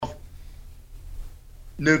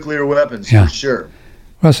nuclear weapons, Yeah. for sure.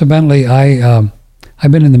 Russell Bentley, I've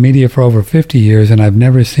been in the media for over 50 years, and I've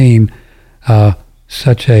never seen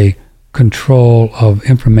such a control of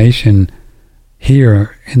information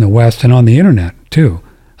here in the West and on the internet too,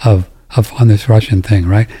 of on this Russian thing,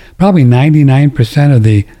 right? Probably 99%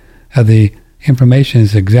 of the information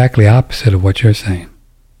is exactly opposite of what you're saying.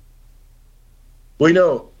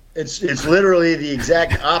 Well, it's literally the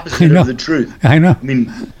exact opposite of the truth. I know. I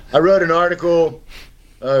mean, I wrote an article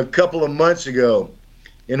a couple of months ago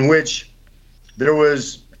in which there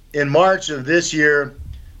was, in March of this year,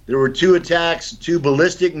 there were two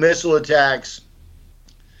ballistic missile attacks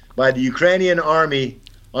by the Ukrainian army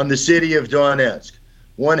on the city of Donetsk.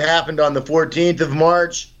 One happened on the 14th of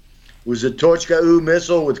March. It was a Tochka-U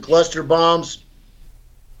missile with cluster bombs.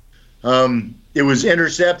 It was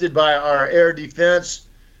intercepted by our air defense,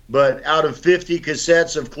 but out of 50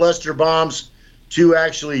 cassettes of cluster bombs, 2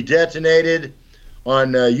 actually detonated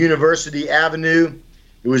on University Avenue.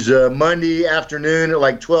 It was a Monday afternoon at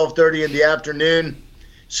like 12:30 in the afternoon.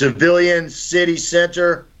 Civilian city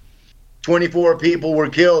center. 24 people were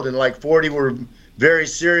killed and like 40 were very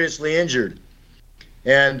seriously injured.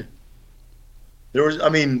 And there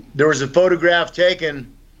was a photograph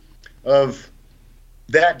taken of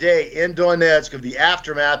that day in Donetsk, of the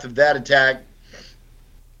aftermath of that attack.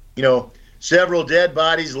 Several dead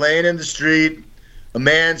bodies laying in the street, a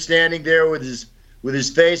man standing there with his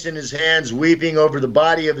face in his hands, weeping over the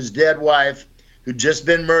body of his dead wife, who'd just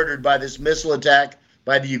been murdered by this missile attack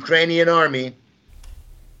by the Ukrainian army.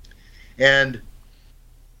 And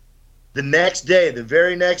the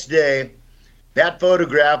very next day, that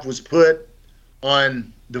photograph was put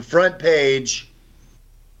on the front page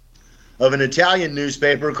of an Italian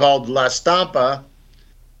newspaper called La Stampa,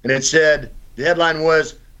 and it said, the headline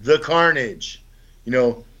was, "The Carnage.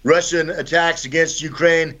 Russian attacks against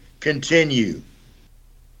Ukraine continue."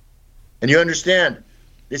 And you understand,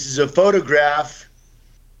 this is a photograph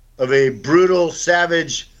of a brutal,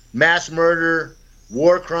 savage, mass murder,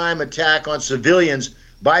 war crime attack on civilians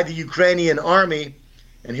by the Ukrainian army.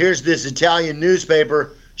 And here's this Italian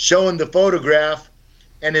newspaper showing the photograph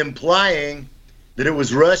and implying that it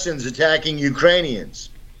was Russians attacking Ukrainians.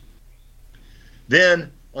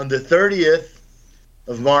 Then on the 30th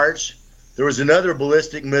of March, there was another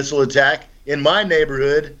ballistic missile attack in my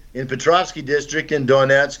neighborhood in Petrovsky district in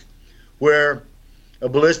Donetsk, where a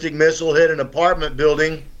ballistic missile hit an apartment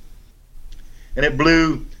building and it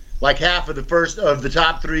blew like half of the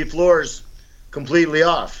top 3 floors completely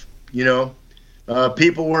off.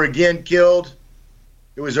 People were again killed.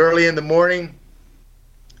 It was early in the morning.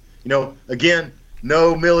 Again,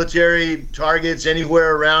 no military targets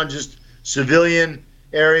anywhere around, just civilian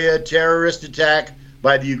area terrorist attack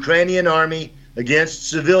by the Ukrainian army against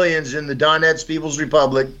civilians in the Donetsk People's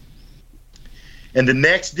Republic. And the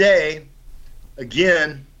next day,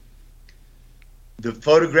 again, the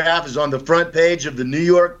photograph is on the front page of the New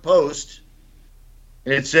York Post,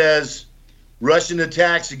 and it says, "Russian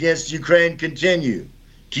attacks against Ukraine continue.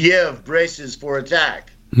 Kiev braces for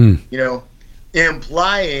attack."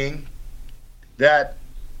 Implying that,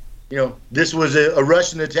 this was a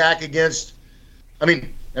Russian attack against,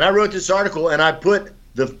 and I wrote this article and I put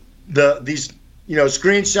these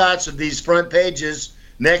screenshots of these front pages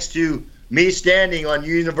next to me standing on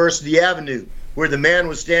University Avenue, where the man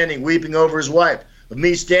was standing weeping over his wife, of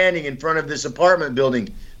me standing in front of this apartment building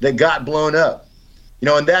that got blown up.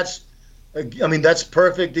 And that's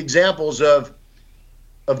perfect examples of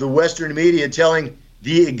the Western media telling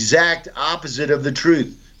the exact opposite of the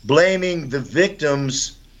truth, blaming the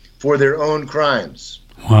victims for their own crimes.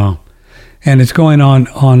 Wow. And it's going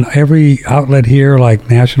on every outlet here, like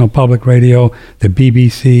National Public Radio, the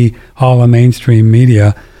BBC, all the mainstream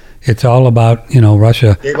media. It's all about,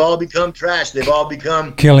 Russia. They've all become trash. They've all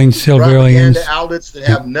become killing civilians. Propaganda outlets that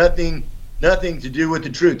have nothing to do with the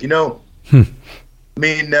truth.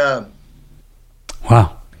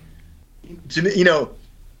 Wow.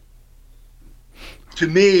 To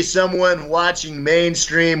me, someone watching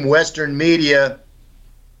mainstream Western media,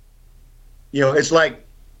 it's like,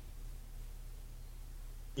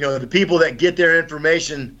 the people that get their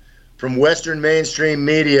information from Western mainstream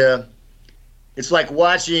media, it's like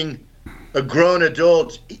watching a grown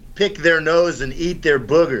adult pick their nose and eat their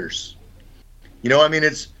boogers.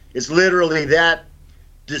 It's literally that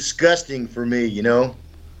disgusting for me,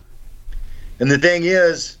 And the thing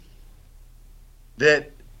is that,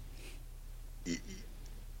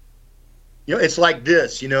 it's like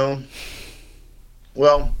this,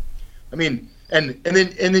 Well, and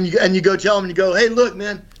then you go tell them, you go, "Hey, look,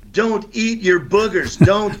 man, don't eat your boogers.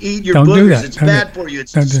 Don't eat your boogers. It's bad for you.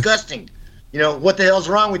 It's disgusting. What the hell's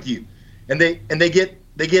wrong with you?" And they get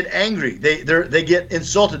they get angry. They get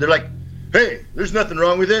insulted. They're like, "Hey, there's nothing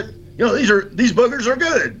wrong with it. You know, these boogers are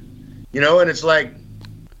good." You know, and it's like,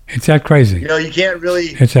 it's that crazy. you know, you can't really,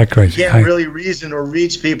 It's that crazy. you can't really reason or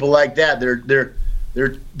reach people like that.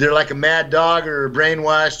 They're like a mad dog or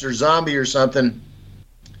brainwashed or zombie or something. And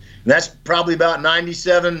that's probably about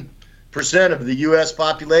 97% of the U.S.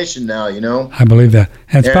 population now. You know, I believe that.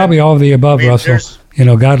 And it's probably all of the above, I mean, Russell. You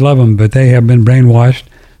know, God love them, but they have been brainwashed,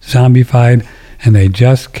 zombified, and they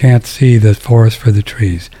just can't see the forest for the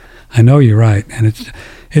trees. I know you're right, and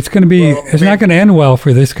it's going to be. Well, it's not going to end well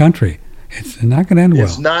for this country. It's not going to end well.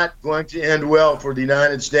 It's not going to end well for the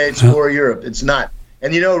United States No. or Europe. It's not.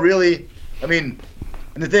 And you know, really, I mean,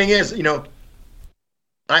 and the thing is, you know,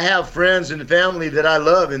 I have friends and family that I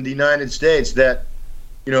love in the United States that,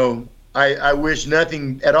 you know, I wish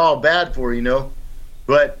nothing at all bad for, you know,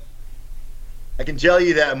 but I can tell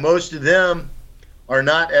you that most of them are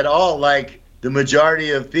not at all like the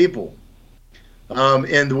majority of people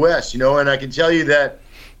in the West, you know, and I can tell you that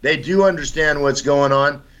they do understand what's going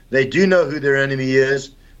on. They do know who their enemy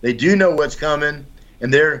is. They do know what's coming,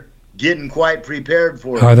 and they're getting quite prepared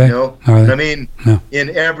for it. Are they? You know, Are they? I mean, No. in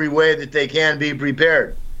every way that they can be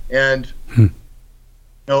prepared, and you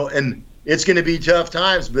know, and it's going to be tough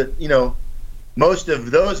times. But you know, most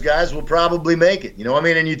of those guys will probably make it. You know, I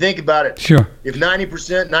mean, and you think about it. Sure. If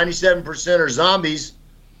 90%, 97% are zombies,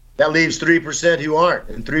 that leaves 3% who aren't,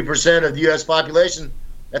 and 3% of the U.S. population.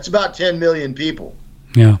 That's about 10 million people.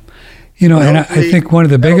 Yeah. You know, and I think one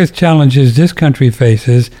of the biggest challenges this country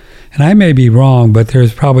faces, and I may be wrong, but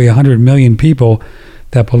there's probably 100 million people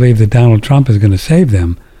that believe that Donald Trump is going to save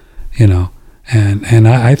them, you know. And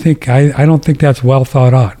I think I don't think that's well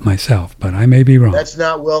thought out myself, but I may be wrong. That's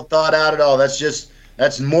not well thought out at all.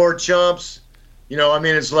 That's more chumps. You know, I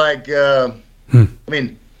mean, it's like, I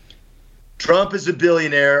mean, Trump is a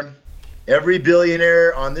billionaire. Every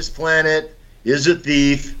billionaire on this planet is a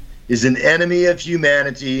thief, is an enemy of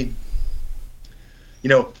humanity. You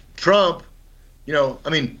know, Trump, you know, I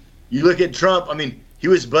mean, you look at Trump, I mean, he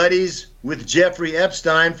was buddies with Jeffrey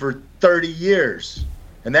Epstein for 30 years.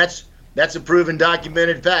 And that's a proven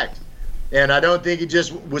documented fact. And I don't think he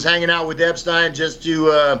just was hanging out with Epstein just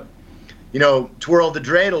to, you know, twirl the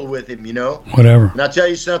dreidel with him, you know. Whatever. And I'll tell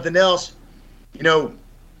you something else. You know,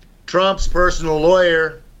 Trump's personal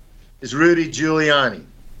lawyer is Rudy Giuliani.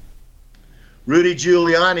 Rudy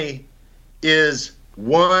Giuliani is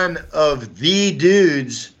one of the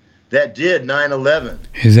dudes that did 9/11.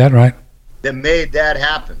 Is that right? That made that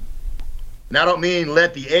happen. And I don't mean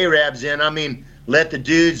let the Arabs in. I mean let the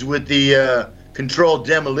dudes with the controlled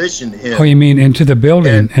demolition in. Oh, you mean into the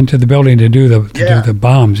building, into the building to do the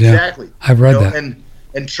bombs? Yeah, exactly. I've read you know, that.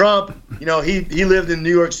 And Trump, you know, he lived in New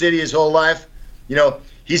York City his whole life. You know,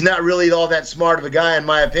 he's not really all that smart of a guy, in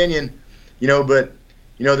my opinion. You know, but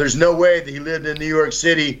you know, there's no way that he lived in New York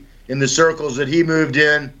City in the circles that he moved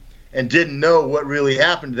in and didn't know what really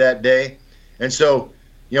happened that day. And so,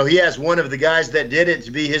 you know, he has one of the guys that did it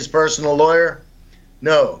to be his personal lawyer.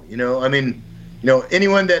 No, you know, I mean, you know,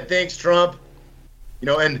 anyone that thinks Trump, you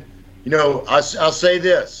know, and, you know, I'll say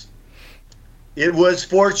this. It was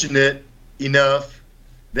fortunate enough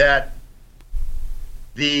that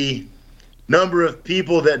the number of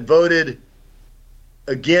people that voted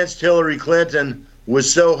against Hillary Clinton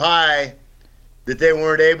was so high that they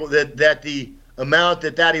weren't able, that the amount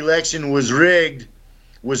that election was rigged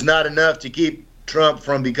was not enough to keep Trump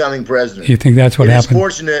from becoming president. You think that's what happened? It's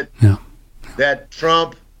fortunate Yeah. that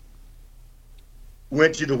Trump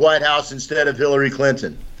went to the White House instead of Hillary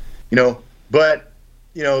Clinton, you know, but,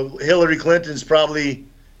 you know, Hillary Clinton's probably,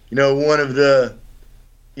 you know, one of the,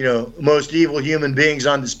 you know, most evil human beings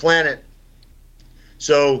on this planet.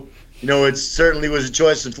 So, you know, it certainly was a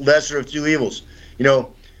choice of lesser of two evils. You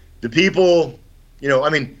know, the people, you know, I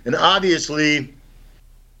mean, and obviously,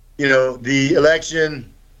 you know, the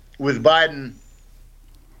election with Biden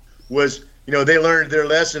was, you know, they learned their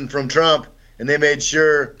lesson from Trump, and they made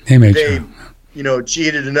sure they you know,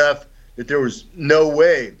 cheated enough that there was no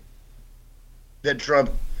way that Trump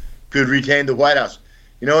could retain the White House.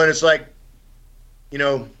 You know, and it's like, you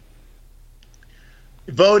know,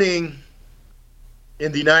 voting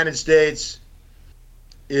in the United States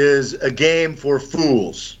is a game for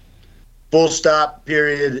fools. Full stop,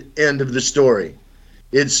 period, end of the story.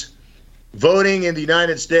 It's voting in the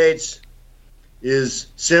United States is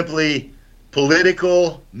simply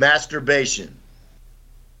political masturbation,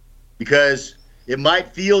 because it might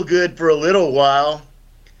feel good for a little while,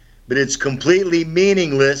 but it's completely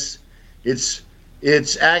meaningless. It's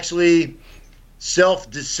actually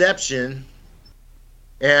self-deception,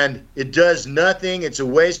 and it does nothing. It's a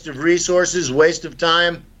waste of resources, waste of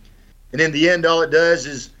time, And in the end, all it does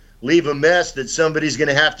is leave a mess that somebody's going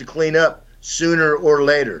to have to clean up sooner or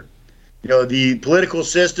later. The political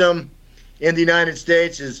system in the United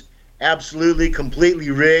States is absolutely,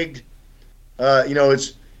 completely rigged.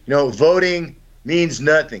 Voting means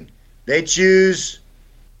nothing. They choose.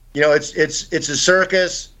 It's a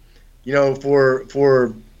circus.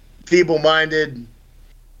 For feeble-minded,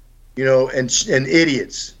 and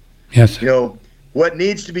idiots. Yes. What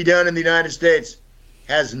needs to be done in the United States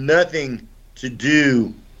has nothing to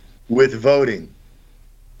do with voting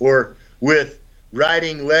or with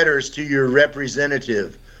writing letters to your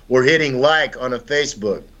representative or hitting like on a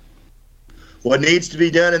Facebook. What needs to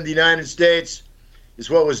be done in the United States is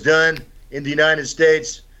what was done in the United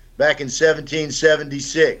States back in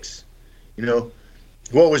 1776.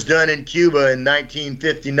 What was done in Cuba in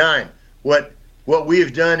 1959. What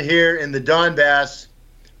we've done here in the Donbass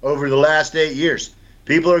over the last 8 years.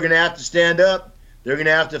 People are going to have to stand up. They're going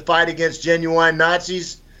to have to fight against genuine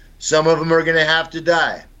Nazis. Some of them are going to have to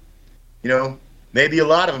die. Maybe a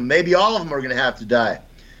lot of them, maybe all of them are going to have to die.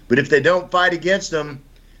 But if they don't fight against them,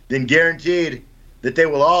 then guaranteed that they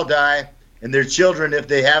will all die, and their children, if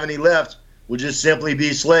they have any left, will just simply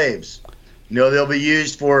be slaves. They'll be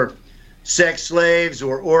used for sex slaves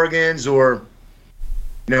or organs or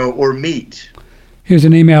meat. Here's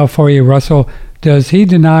an email for you, Russell. Does he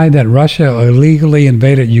deny that Russia illegally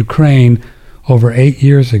invaded Ukraine over 8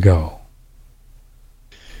 years ago?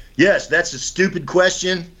 Yes, that's a stupid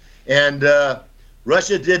question. And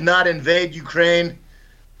Russia did not invade Ukraine.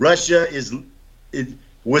 Russia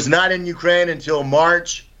was not in Ukraine until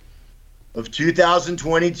March of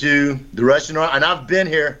 2022. The Russian, and I've been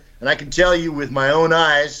here, and I can tell you with my own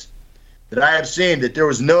eyes that I have seen that there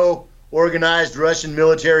was no organized Russian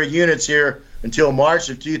military units here until March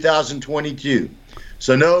of 2022.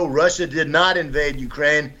 So no, Russia did not invade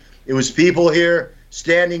Ukraine. It was people here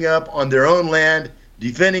standing up on their own land,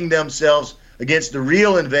 defending themselves against the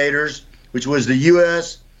real invaders, which was the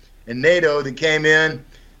U.S. and NATO that came in,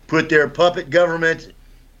 put their puppet government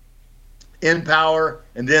in power,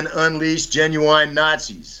 and then unleashed genuine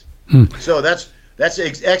Nazis. So that's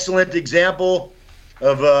an excellent example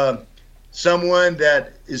of someone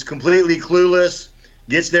that is completely clueless,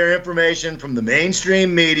 gets their information from the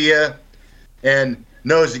mainstream media, and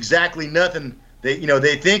knows exactly nothing. They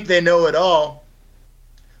think they know it all,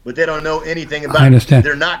 but they don't know anything about it. I understand.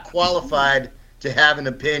 They're not qualified to have an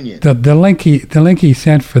opinion. The link he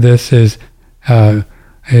sent for this is the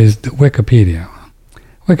Wikipedia.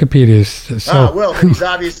 Wikipedia is so. Well, he's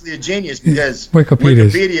obviously a genius because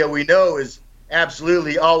Wikipedia we know is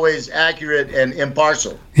absolutely always accurate and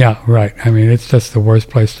impartial. Yeah, right. I mean, it's just the worst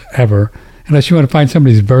place ever. Unless you want to find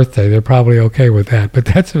somebody's birthday, they're probably okay with that. But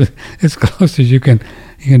that's as close as you can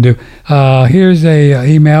do. Here's a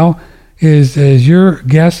email. Is your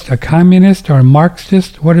guest a communist or a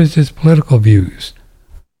Marxist? What is his political views?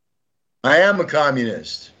 I am a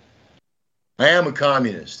communist. I've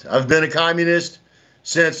been a communist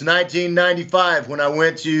since 1995 when I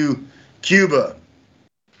went to Cuba.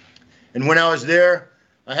 And when I was there,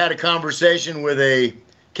 I had a conversation with a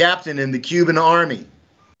captain in the Cuban army.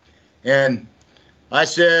 And I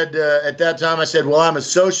said, at that time, well, I'm a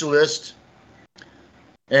socialist.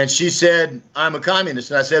 And she said, I'm a communist.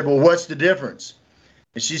 And I said, well, what's the difference?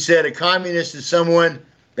 And she said, a communist is someone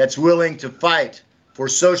that's willing to fight for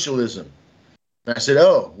socialism. And I said,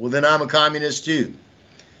 oh, well, then I'm a communist too.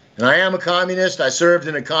 And I am a communist. I served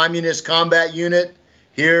in a communist combat unit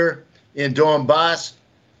here in Donbass.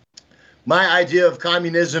 My idea of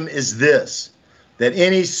communism is this, that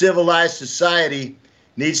any civilized society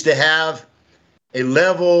needs to have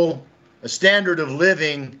a standard of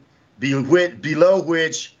living below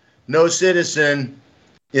which no citizen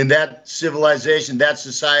in that civilization, that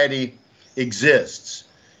society exists.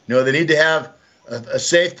 They need to have a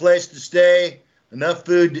safe place to stay, enough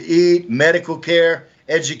food to eat, medical care,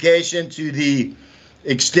 education to the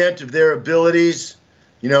extent of their abilities,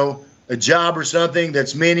 a job or something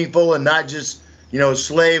that's meaningful and not just,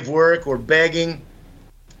 slave work or begging.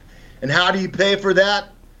 And how do you pay for that?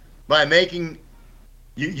 By making,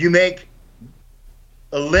 you make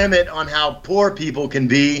a limit on how poor people can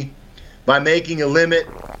be by making a limit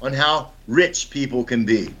on how rich people can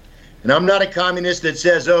be. And I'm not a communist that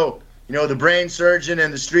says, the brain surgeon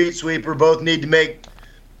and the street sweeper both need to make,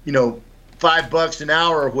 $5 an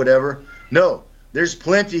hour or whatever. No, there's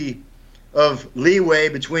plenty of leeway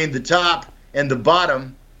between the top and the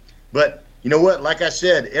bottom. But you know what? Like I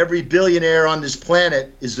said, every billionaire on this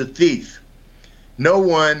planet is a thief. No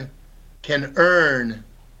one can earn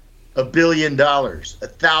 $1 billion,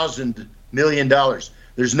 $1,000 million.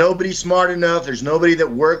 There's nobody smart enough. There's nobody that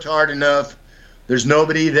worked hard enough. There's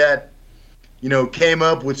nobody that came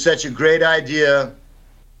up with such a great idea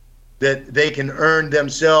that they can earn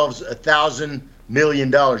themselves $1,000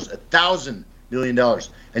 million, $1,000 million.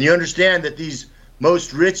 And you understand that these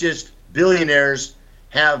most richest billionaires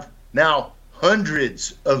have now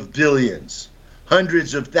hundreds of billions,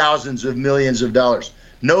 hundreds of thousands of millions of dollars.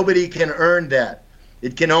 Nobody can earn that.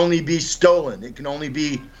 It can only be stolen. It can only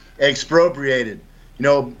be expropriated.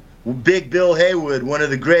 Big Bill Haywood, one of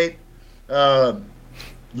the great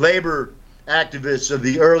labor activists of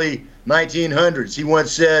the early 1900s, he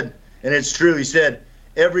once said, and it's true, he said,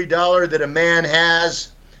 every dollar that a man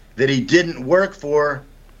has that he didn't work for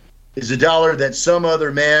is a dollar that some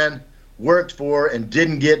other man worked for and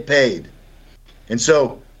didn't get paid. And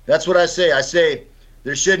so that's what I say. I say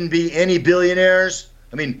there shouldn't be any billionaires.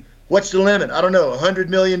 I mean, what's the limit? I don't know, $100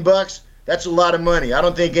 million bucks? That's a lot of money. I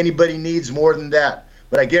don't think anybody needs more than that.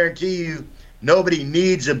 But I guarantee you, nobody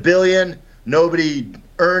needs $1 billion. Nobody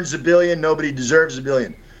earns $1 billion. Nobody deserves $1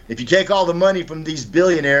 billion. If you take all the money from these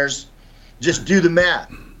billionaires, just do the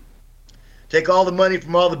math. Take all the money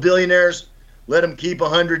from all the billionaires, let them keep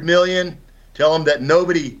 $100 million. Tell them that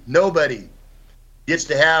nobody gets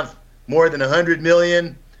to have more than $100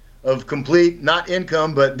 million of complete, not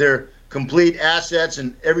income, but their complete assets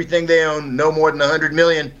and everything they own, no more than $100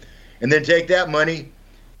 million. And then take that money,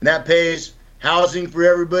 and that pays housing for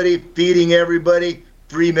everybody, feeding everybody,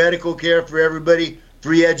 free medical care for everybody,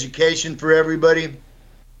 free education for everybody.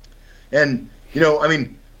 And,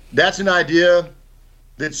 that's an idea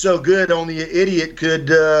that's so good only an idiot could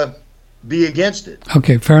be against it.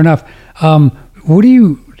 Okay, fair enough.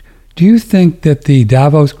 Do you think that the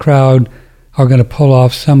Davos crowd are going to pull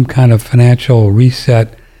off some kind of financial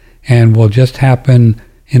reset and will just happen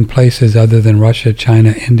in places other than Russia,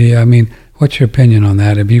 China, India? I mean, what's your opinion on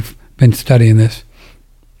that? Have you been studying this?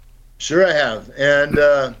 Sure I have. And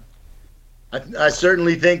I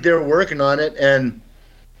certainly think they're working on it. And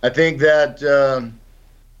I think that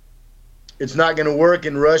it's not going to work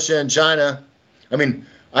in Russia and China. I mean,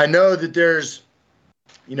 I know that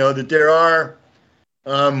that there are,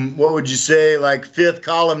 what would you say, like fifth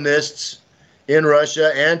columnists in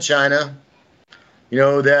Russia and China,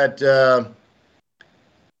 that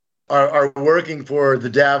are working for the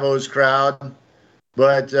Davos crowd,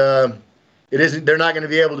 but they're not going to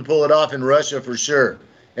be able to pull it off in Russia for sure,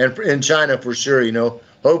 and in China for sure.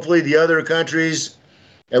 Hopefully the other countries,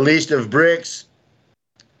 at least of BRICS,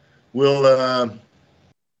 will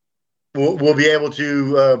be able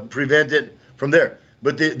to prevent it from there.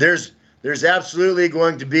 But there's absolutely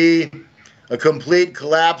going to be a complete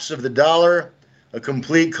collapse of the dollar, a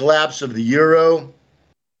complete collapse of the euro,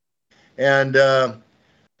 and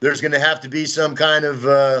there's going to have to be some kind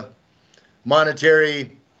of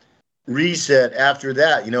monetary reset after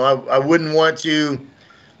that. I wouldn't want to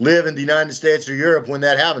live in the United States or Europe when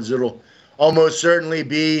that happens. It'll almost certainly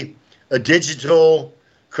be a digital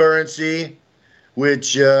currency,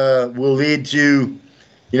 which will lead to,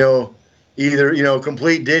 either,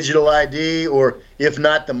 complete digital ID, or if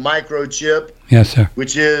not, the microchip. Yes, sir.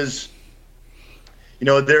 Which is,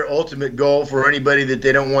 their ultimate goal for anybody that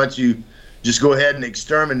they don't want to just go ahead and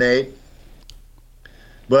exterminate.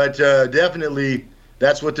 But definitely,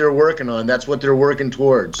 that's what they're working on. That's what they're working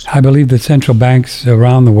towards. I believe the central banks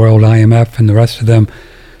around the world, IMF and the rest of them,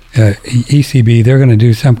 ECB, they're going to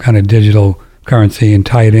do some kind of digital currency and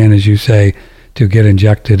tie it in, as you say, to get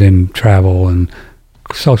injected in travel and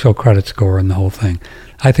social credit score and the whole thing.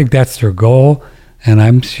 I think that's their goal, and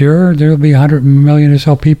I'm sure there'll be 100 million or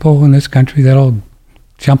so people in this country that'll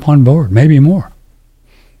jump on board, maybe more.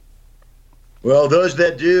 Well, those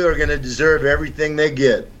that do are going to deserve everything they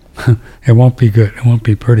get. It won't be good. It won't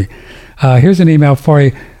be pretty. Here's an email for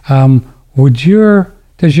you.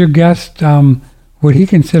 Does your guest, would he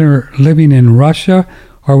consider living in Russia,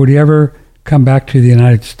 or would he ever come back to the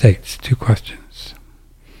United States? 2 questions.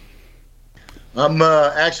 I'm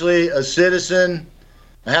actually a citizen.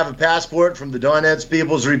 I have a passport from the Donetsk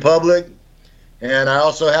People's Republic, and I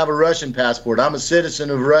also have a Russian passport. I'm a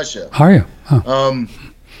citizen of Russia. Are you? Huh.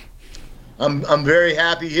 I'm very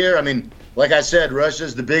happy here. I mean, like I said, Russia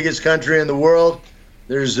is the biggest country in the world.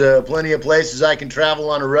 There's plenty of places I can travel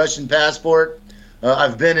on a Russian passport.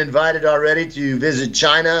 I've been invited already to visit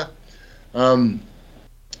China,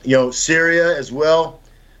 Syria as well.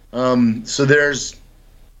 So there's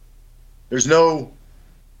no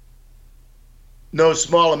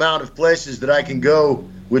small amount of places that I can go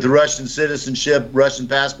with a Russian citizenship, Russian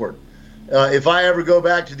passport. If I ever go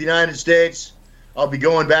back to the United States, I'll be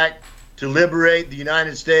going back to liberate the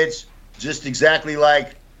United States, just exactly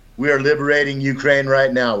like we are liberating Ukraine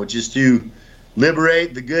right now, which is to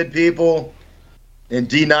liberate the good people and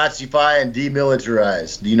denazify and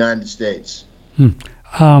demilitarize the United States.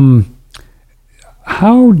 How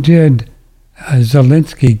did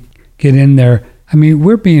Zelensky get in there? I mean,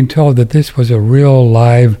 we're being told that this was a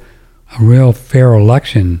real fair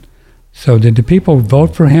election. So did the people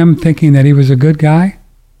vote for him thinking that he was a good guy?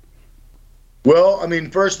 Well, I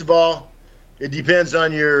mean, first of all, it depends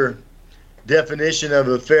on your definition of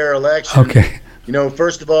a fair election. Okay. You know,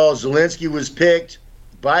 first of all, Zelensky was picked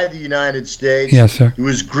by the United States. Yes, sir. He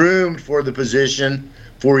was groomed for the position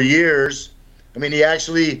for years. I mean,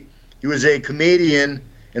 he was a comedian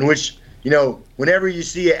in which, you know, whenever you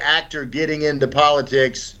see an actor getting into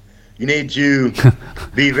politics, you need to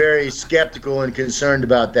be very skeptical and concerned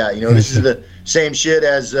about that. You know, this is the same shit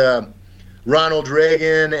as Ronald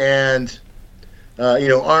Reagan and,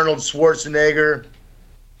 Arnold Schwarzenegger.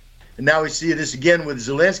 And now we see this again with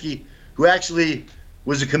Zelensky, who actually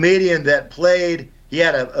was a comedian that he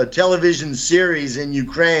had a television series in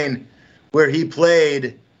Ukraine where he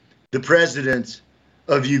played the president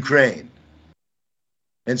of Ukraine.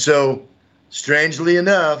 And so, strangely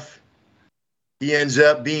enough, he ends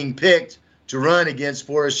up being picked to run against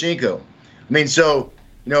Poroshenko. I mean, so,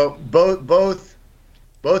 you know, both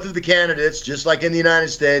of the candidates, just like in the United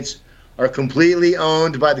States, are completely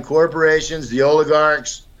owned by the corporations, the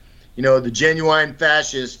oligarchs, you know, the genuine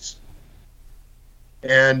fascists.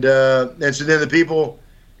 And so then the people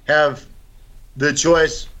have the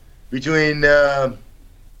choice between,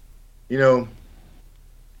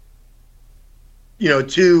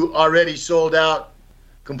 two already sold out,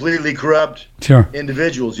 completely corrupt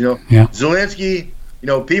individuals. You know, Zelensky. You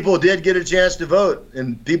know, people did get a chance to vote,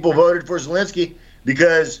 and people voted for Zelensky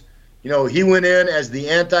because, you know, he went in as the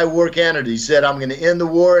anti-war candidate. He said, "I'm going to end the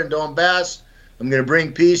war in Donbass. I'm going to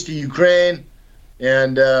bring peace to Ukraine,"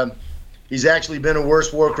 and he's actually been a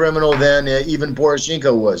worse war criminal than even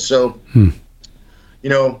Poroshenko was. So,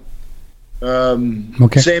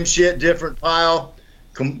 same shit, different pile.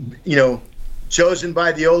 Chosen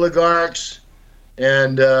by the oligarchs,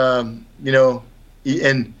 and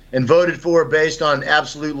and voted for based on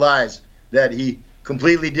absolute lies that he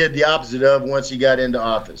completely did the opposite of once he got into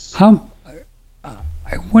office.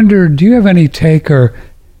 I wonder, do you have any take or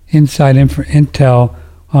inside intel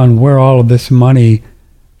on where all of this money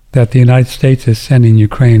that the United States is sending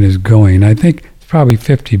Ukraine is going? I think it's probably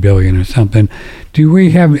 $50 billion or something. Do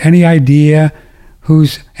we have any idea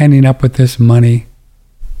who's ending up with this money?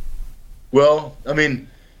 Well, I mean,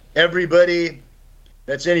 everybody,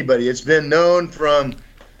 that's anybody. It's been known from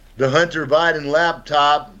the Hunter Biden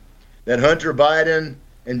laptop that Hunter Biden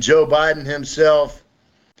and Joe Biden himself,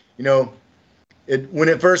 you know, when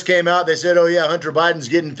it first came out, they said, "Oh yeah, Hunter Biden's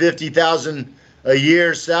getting $50,000 a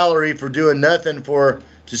year salary for doing nothing to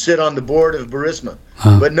sit on the board of Burisma."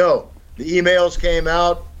 But no, the emails came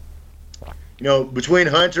out. You know, between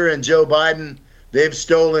Hunter and Joe Biden, they've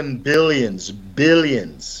stolen billions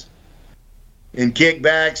in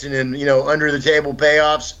kickbacks and in, under the table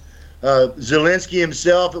payoffs. Zelensky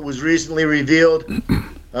himself, it was recently revealed,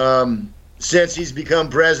 since he's become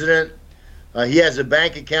president, he has a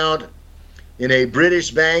bank account in a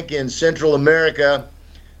British bank in Central America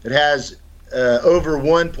that has over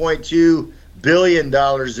 $1.2 billion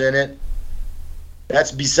in it.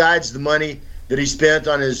 That's besides the money that he spent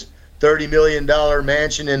on his $30 million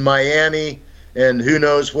mansion in Miami and who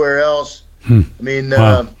knows where else. I mean,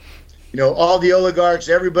 wow. All the oligarchs,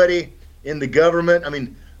 everybody in the government, I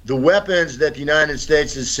mean, the weapons that the United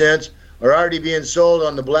States has sent are already being sold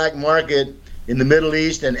on the black market in the Middle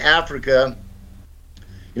East and Africa.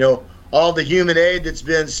 All the human aid that's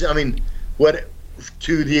been,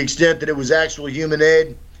 to the extent that it was actual human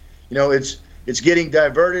aid, it's getting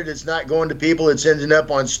diverted. It's not going to people. It's ending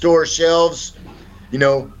up on store shelves,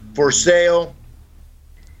 for sale.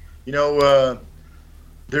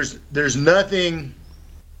 There's nothing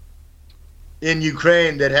in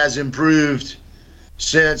Ukraine that has improved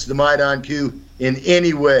since the Maidan coup in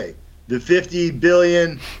any way. The $50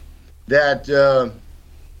 billion that the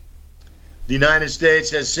United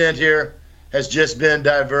States has sent here has just been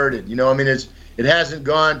diverted. It hasn't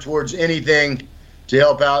gone towards anything to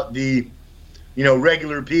help out the,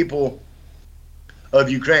 regular people of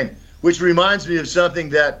Ukraine. Which reminds me of something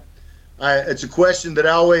that it's a question that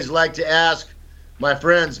I always like to ask my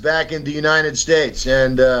friends back in the United States.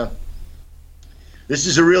 And this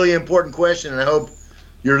is a really important question, and I hope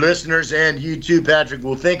your listeners and you too, Patrick,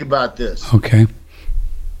 will think about this. Okay.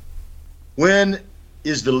 When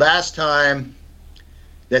is the last time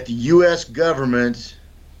that the U.S. government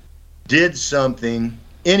did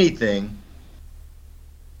anything,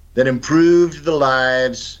 that improved the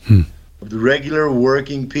lives of the regular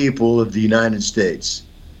working people of the United States?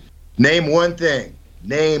 Name one thing.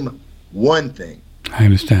 I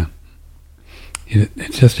understand.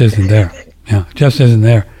 It just isn't there. Yeah, it just isn't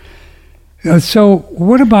there. So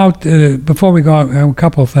what about, before we go on, a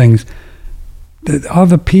couple of things,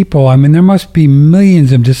 other people, I mean, there must be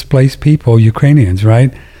millions of displaced people, Ukrainians,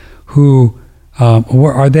 right? Who,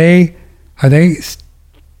 are they,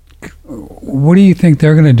 what do you think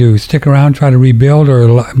they're going to do? Stick around, try to rebuild,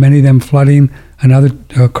 or many of them flooding another,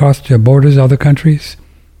 across the borders, other countries?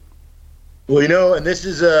 Well, and this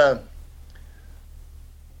is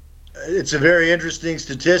it's a very interesting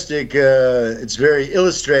statistic. It's very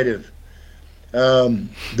illustrative.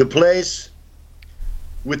 The place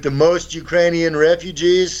with the most Ukrainian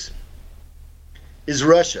refugees is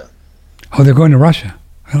Russia. Oh, they're going to Russia,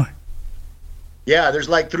 really? Yeah, there's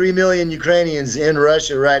like 3 million Ukrainians in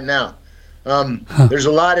Russia right now. There's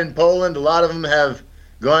a lot in Poland. A lot of them have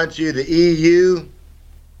gone to the EU,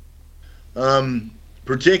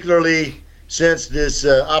 particularly since this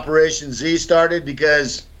Operation Z started,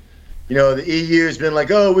 because the EU has been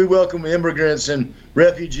like, oh, we welcome immigrants and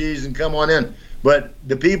refugees and come on in. But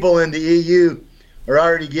the people in the EU are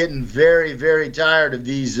already getting very, very tired of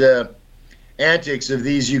these antics of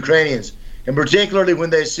these Ukrainians. And particularly when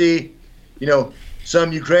they see,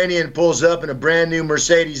 some Ukrainian pulls up in a brand new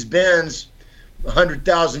Mercedes-Benz,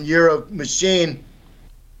 €100,000 machine,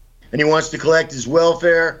 and he wants to collect his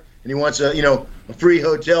welfare, and he wants a free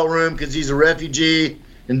hotel room because he's a refugee,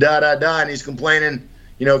 and and he's complaining,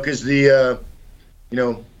 because his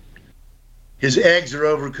eggs are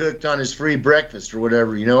overcooked on his free breakfast or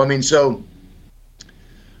whatever,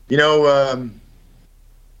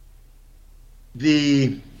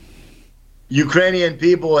 the Ukrainian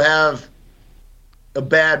people have a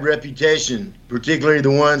bad reputation, particularly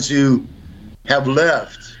the ones who have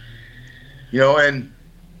left, and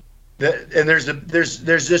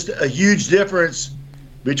there's just a huge difference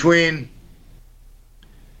between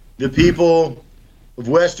the people of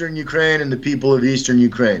Western Ukraine and the people of Eastern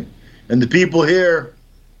Ukraine. And the people here,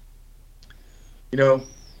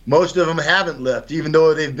 most of them haven't left, even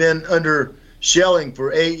though they've been under shelling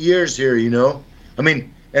for 8 years here, I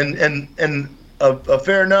mean, and a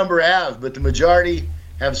fair number have, but the majority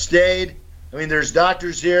have stayed. I mean, there's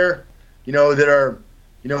doctors here, that are,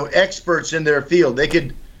 experts in their field. They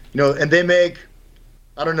could, and they make,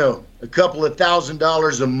 I don't know, a couple of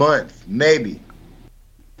 $1,000s a month, maybe,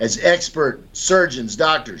 as expert surgeons,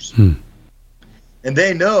 doctors. And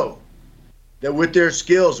they know that with their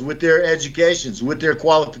skills, with their educations, with their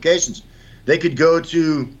qualifications, they could go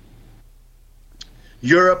to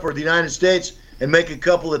Europe or the United States and make a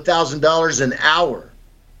couple of $1,000s an hour.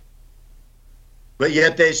 But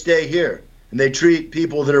yet they stay here and they treat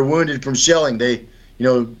people that are wounded from shelling. They,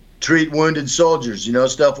 treat wounded soldiers,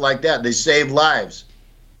 stuff like that. They save lives.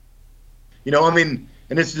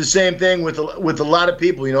 And it's the same thing with a lot of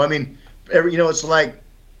people, it's like,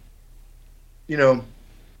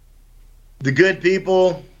 the good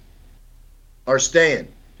people are staying.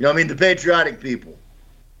 The patriotic people.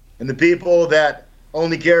 And the people that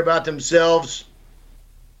only care about themselves,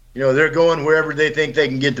 they're going wherever they think they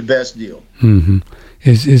can get the best deal. Mm-hmm.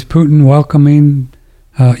 Is Putin welcoming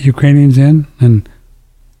Ukrainians in? And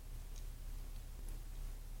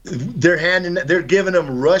they're giving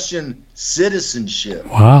them Russian citizenship.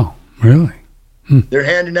 Wow, really? They're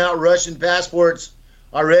handing out Russian passports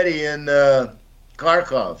already in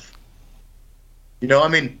Kharkov. The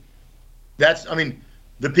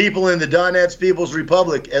people in the Donetsk People's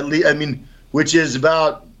Republic, at least, which is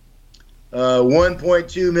about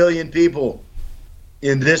 1.2 million people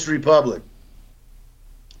in this republic.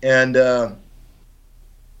 And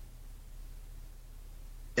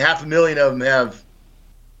 500,000 of them have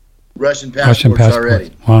Russian passports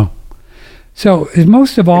already. Wow. So is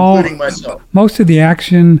most of the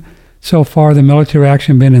action so far, the military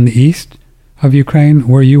action, been in the east of Ukraine,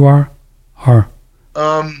 where you are? Or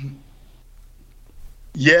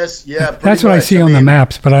yes, yeah. That's what I see on the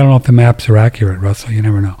maps, but I don't know if the maps are accurate, Russell. You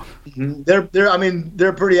never know.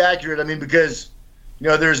 They're pretty accurate. Because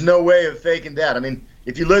there's no way of faking that.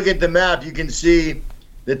 If you look at the map, you can see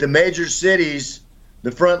that the major cities,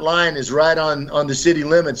 the front line is right on the city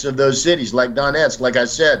limits of those cities, like Donetsk. Like I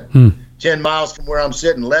said, 10 miles from where I'm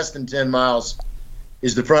sitting, less than 10 miles,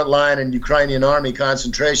 is the front line and Ukrainian army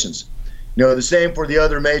concentrations. The same for the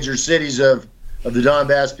other major cities of the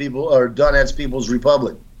Donbass people or Donetsk People's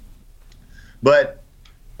Republic. But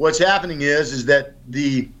what's happening is that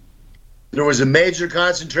there was a major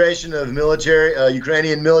concentration of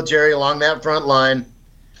Ukrainian military along that front line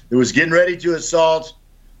that was getting ready to assault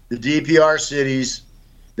the DPR cities.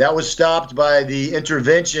 That was stopped by the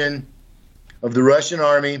intervention of the Russian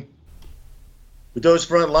army. But those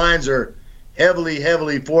front lines are heavily,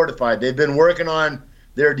 heavily fortified. They've been working on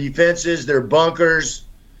their defenses, their bunkers.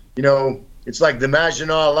 You know, it's like the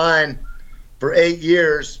Maginot Line for 8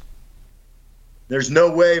 years. There's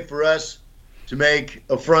no way for us to make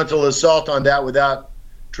a frontal assault on that without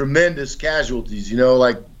tremendous casualties,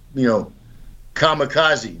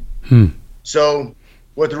 kamikaze. So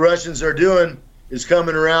what the Russians are doing is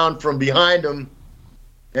coming around from behind them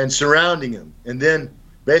and surrounding them. And then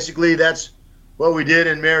basically that's what we did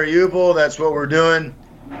in Mariupol. That's what we're doing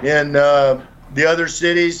in the other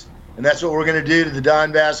cities. And that's what we're going to do to the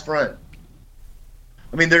Donbass front.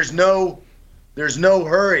 I mean, there's no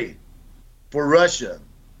hurry for Russia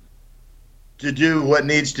to do what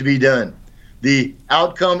needs to be done. The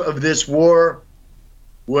outcome of this war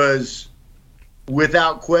was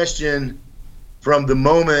without question from the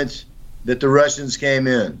moment that the Russians came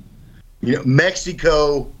in.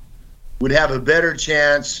 Mexico would have a better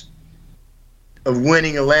chance of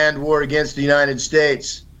winning a land war against the United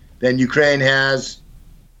States than Ukraine has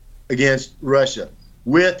against Russia,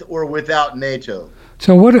 with or without NATO.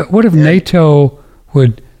 So what if NATO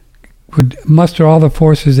would muster all the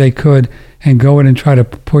forces they could and go in and try to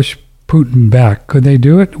push Putin back? Could they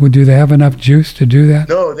do it? Do they have enough juice to do that?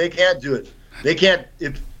 No, they can't do it. They can't.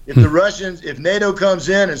 If the Russians, if NATO comes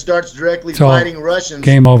in and starts directly fighting Russians,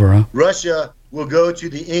 game over, huh? Russia will go to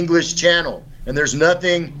the English Channel, and there's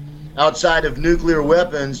nothing outside of nuclear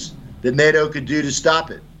weapons that NATO could do to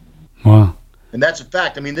stop it. Wow. And that's a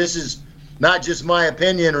fact. I mean, this is not just my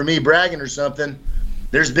opinion or me bragging or something.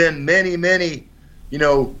 There's been many,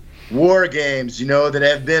 war games, that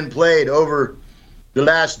have been played over the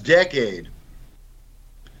last decade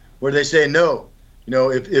where they say, no,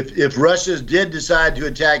 if Russia did decide to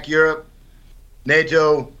attack Europe,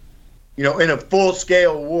 NATO, in a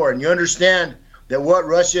full-scale war, and you understand that what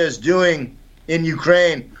Russia is doing in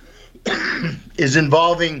Ukraine is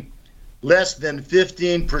involving less than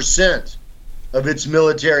 15% of its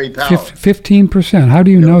military power. 15%. How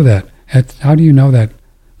do you know that? How do you know that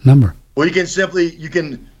number? Well, you can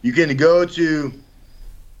go to,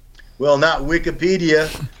 well, not Wikipedia,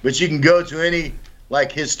 but you can go to any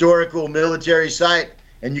historical military site,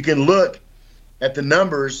 and you can look at the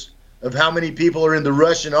numbers of how many people are in the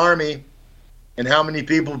Russian army and how many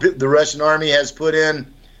people the Russian army has put in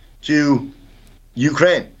to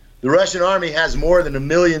Ukraine. The Russian army has more than 1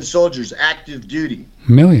 million soldiers active duty.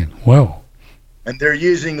 1 million? Whoa. And they're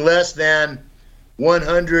using less than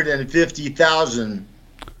 150,000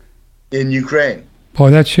 in Ukraine. Boy,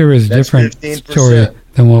 that sure is a different 15%. Story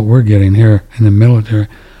than what we're getting here in the military,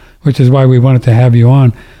 which is why we wanted to have you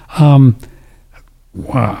on.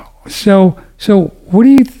 Wow. So what do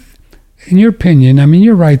you, in your opinion, I mean,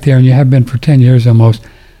 you're right there, and you have been for 10 years almost,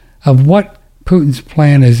 of what Putin's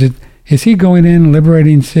plan is? Is he going in,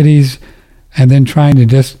 liberating cities, and then trying to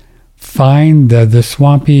just find the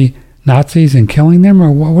swampy Nazis and killing them,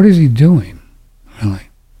 or what is he doing, really?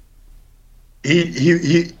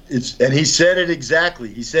 He said it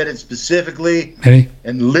exactly. He said it specifically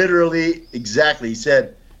and literally exactly. He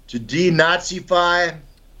said to denazify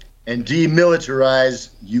and demilitarize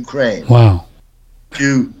Ukraine. Wow.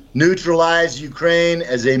 To neutralize Ukraine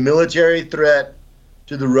as a military threat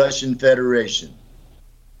to the Russian Federation.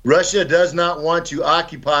 Russia does not want to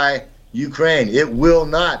occupy Ukraine. It will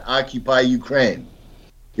not occupy Ukraine.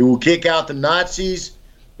 It will kick out the Nazis.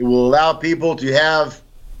 It will allow people to have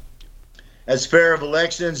as fair of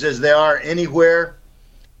elections as they are anywhere.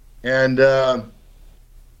 And,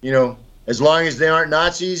 as long as they aren't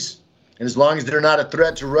Nazis and as long as they're not a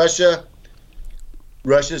threat to Russia,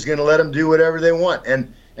 Russia's going to let them do whatever they want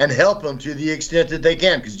and help them to the extent that they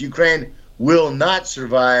can, because Ukraine will not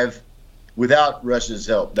survive without Russia's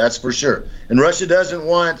help. That's for sure. And Russia doesn't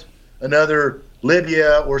want another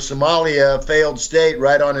Libya or Somalia failed state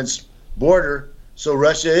right on its border. So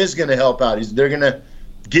Russia is going to help out. They're going to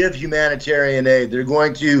give humanitarian aid. They're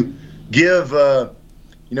going to give,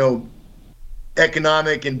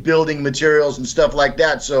 economic and building materials and stuff like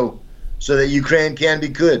that so that Ukraine can be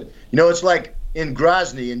good. It's like in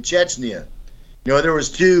Grozny, in Chechnya. There was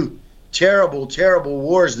 2 terrible, terrible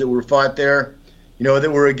wars that were fought there,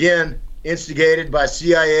 that were, again, instigated by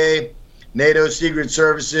CIA, NATO secret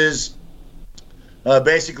services,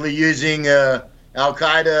 basically using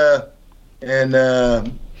Al-Qaeda and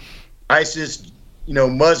ISIS,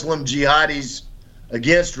 Muslim jihadis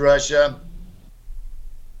against Russia.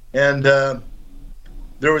 And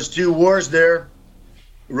there was 2 wars there.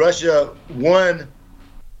 Russia won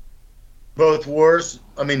both wars.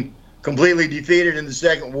 Completely defeated in the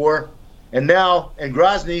second war. And now in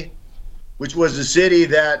Grozny, which was a city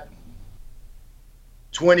that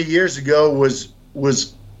 20 years ago was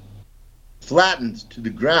flattened to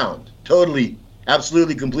the ground, totally,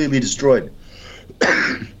 absolutely, completely destroyed.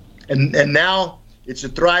 and now it's a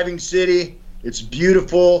thriving city. It's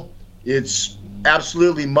beautiful. It's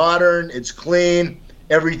absolutely modern. It's clean.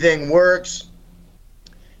 Everything works.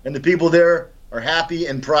 And the people there are happy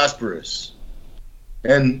and prosperous.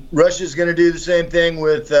 And Russia's going to do the same thing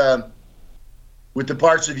with the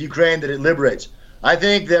parts of Ukraine that it liberates. I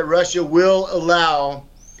think that Russia will allow,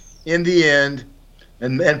 in the end,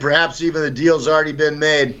 and perhaps even the deal's already been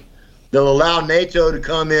made, they'll allow NATO to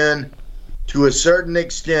come in to a certain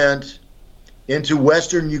extent into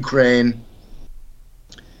Western Ukraine,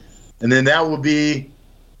 and then that will be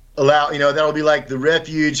that'll be like the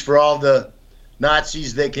refuge for all the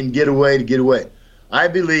Nazis that can get away. I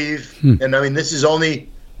believe, and I mean this is only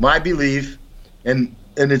my belief, and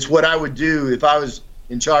it's what I would do if I was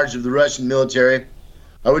in charge of the Russian military.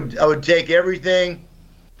 I would take everything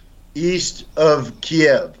east of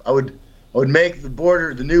Kiev. I would make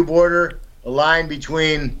the new border, a line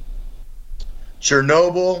between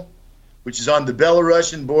Chernobyl, which is on the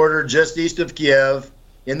Belarusian border just east of Kiev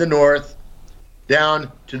in the north,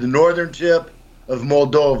 down to the northern tip of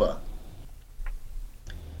Moldova.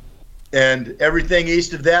 And everything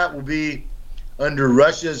east of that will be under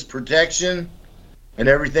Russia's protection, and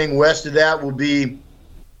everything west of that will be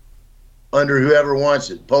under whoever wants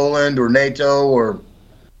it, Poland or NATO, or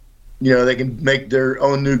they can make their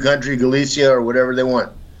own new country, Galicia, or whatever they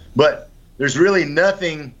want. But there's really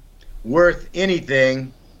nothing worth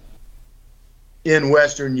anything in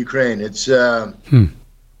Western Ukraine. It's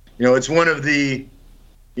it's one of the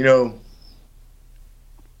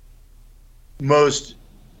most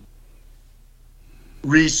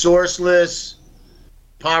resourceless,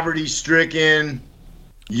 poverty-stricken,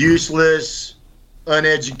 useless,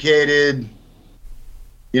 uneducated,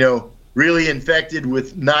 really infected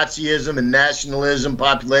with Nazism and nationalism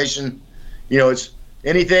population. It's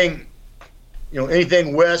anything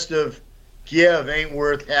west of Kiev ain't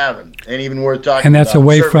worth having, ain't even worth talking about. And that's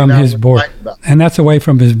away from his border. And that's away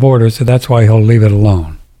from his border, so that's why he'll leave it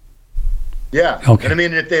alone. Yeah. Okay. And I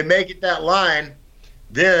mean, if they make it that line,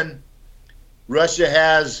 then Russia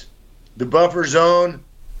has the buffer zone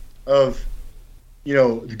of,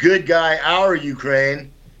 the good guy, our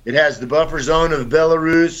Ukraine. It has the buffer zone of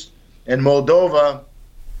Belarus and Moldova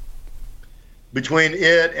between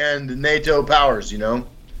it and the NATO powers,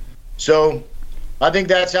 So I think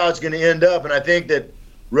that's how it's going to end up. And I think that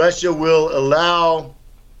Russia will allow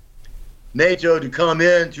NATO to come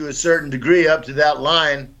in to a certain degree up to that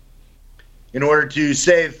line in order to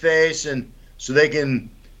save face, and so they can,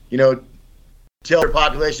 tell their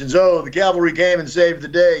populations, the cavalry came and saved the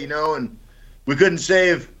day, and we couldn't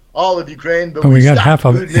save all of Ukraine, but we got stopped half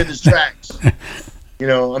of it. Putin in his tracks.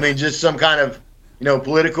 Just some kind of,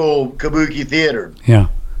 political kabuki theater. Yeah.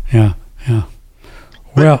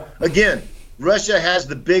 Well, but again, Russia has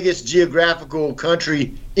the biggest geographical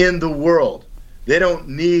country in the world. They don't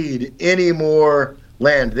need any more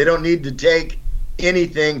land. They don't need to take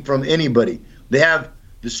anything from anybody. They have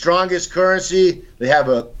the strongest currency. They have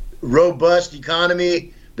a robust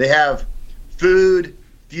economy. They have food,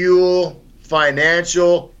 fuel,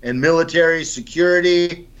 financial, and military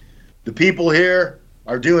security. The people here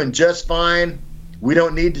are doing just fine. We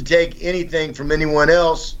don't need to take anything from anyone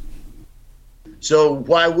else. So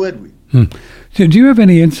why would we? So do you have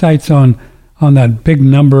any insights on that big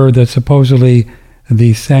number that supposedly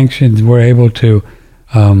these sanctions were able to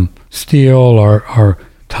steal or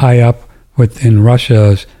tie up within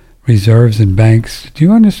Russia's reserves and banks? Do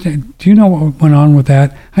you understand? Do you know what went on with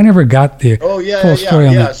that? I never got the full story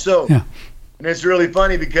on that. So, and it's really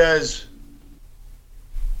funny because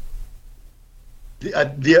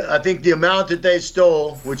I think the amount that they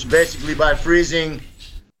stole, which basically by freezing,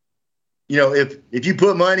 if you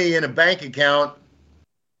put money in a bank account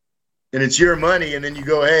and it's your money, and then you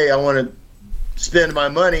go, hey, I want to spend my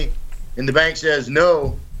money, and the bank says,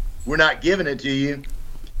 no, we're not giving it to you.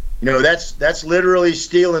 That's literally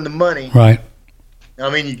stealing the money. Right. I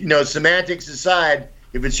mean, semantics aside,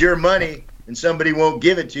 if it's your money and somebody won't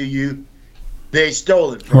give it to you, they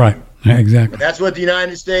stole it from you. Right. Yeah, exactly. And that's what the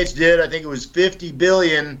United States did. I think it was 50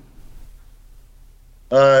 billion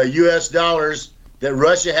U.S. dollars that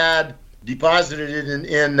Russia had deposited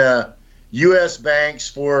in U.S. banks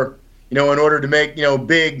for, in order to make,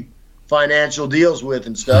 big financial deals with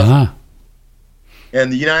and stuff. Uh-huh.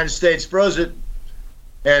 And the United States froze it.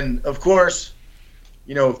 And of course,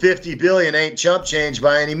 50 billion ain't chump change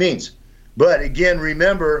by any means. But again,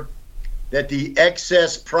 remember that the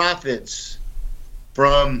excess profits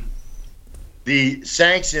from the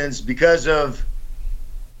sanctions, because of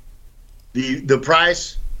the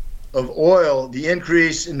price of oil, the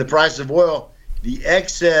increase in the price of oil, the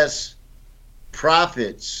excess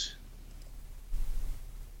profits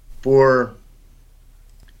for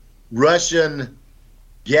Russian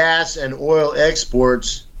gas and oil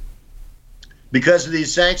exports because of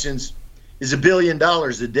these sanctions is $1 billion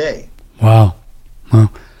a day. Wow.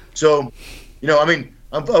 So, I mean,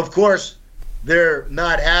 of course, they're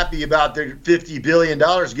not happy about their $50 billion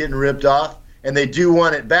getting ripped off, and they do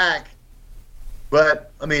want it back.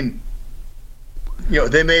 But, I mean,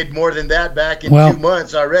 they made more than that back in 2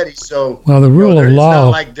 months already. So, the rule of law, it's not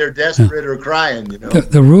like they're desperate or crying.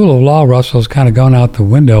 The rule of law, Russell's kind of gone out the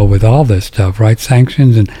window with all this stuff, right?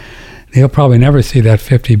 Sanctions, and he'll probably never see that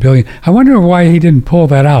 $50 billion. I wonder why he didn't pull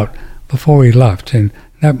that out before he left, and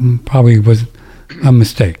that probably was a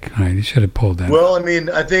mistake. Right? He should have pulled that. Well, I mean,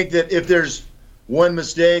 I think that if there's one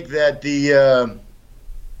mistake that the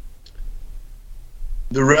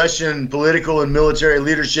Russian political and military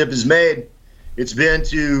leadership has made, it's been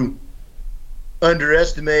to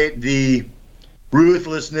underestimate the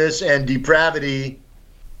ruthlessness and depravity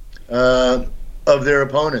of their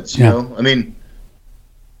opponents. You know, I mean,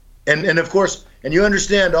 and of course, and you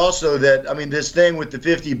understand also that, I mean, this thing with the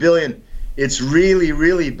 50 billion, it's really,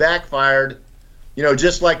 really backfired.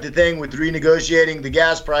 Just like the thing with renegotiating the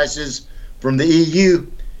gas prices from the EU,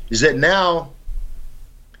 is that now,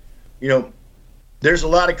 there's a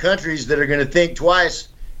lot of countries that are going to think twice,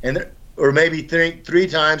 or maybe think 3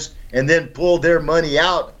 times, and then pull their money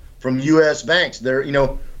out from U.S. banks. Their,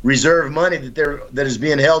 reserve money that is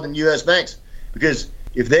being held in U.S. banks, because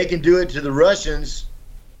if they can do it to the Russians,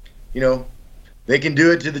 they can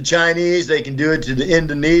do it to the Chinese, they can do it to the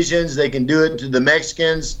Indonesians, they can do it to the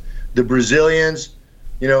Mexicans, the Brazilians,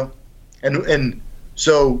 and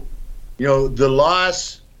so, the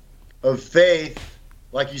loss of faith,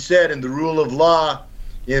 like you said, in the rule of law,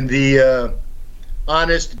 in the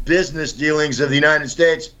honest business dealings of the United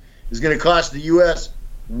States, is going to cost the U.S.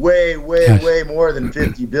 way more than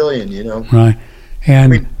 $50 billion. Right,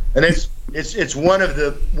 and and it's one of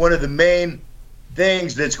the main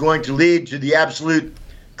things that's going to lead to the absolute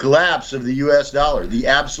collapse of the U.S. dollar, the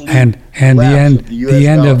absolute and the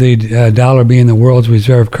end of the dollar being the world's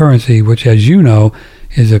reserve currency, which, as you know,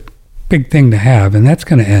 is a big thing to have, and that's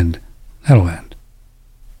going to end. That'll end.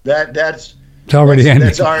 It's already ended.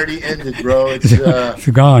 That's already ended, bro. It's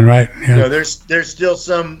gone, right? Yeah. There's still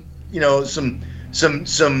some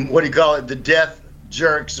what do you call it, the death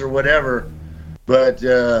jerks or whatever, but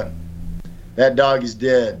that dog is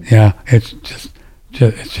dead. Yeah, it's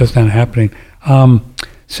just not happening.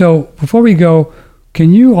 So before we go,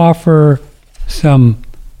 can you offer some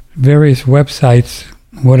various websites,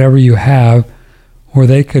 whatever you have, where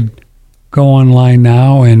they could go online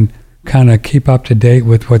now and kind of keep up to date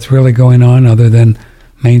with what's really going on other than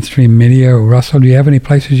mainstream media? Russell, do you have any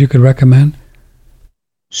places you could recommend?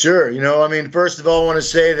 Sure. I mean, first of all, I want to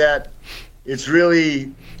say that it's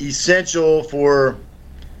really essential for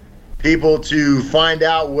people to find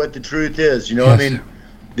out what the truth is. Yes. I mean,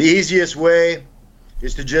 the easiest way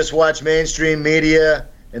is to just watch mainstream media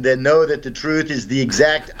and then know that the truth is the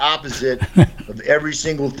exact opposite of every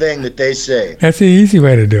single thing that they say. That's the easy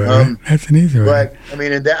way to do it. Right? That's an easy way. But I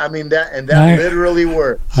mean, that literally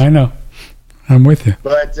works. I know. I'm with you.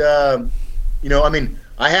 But I mean,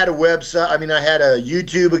 I had a website. I mean, I had a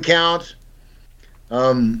YouTube account.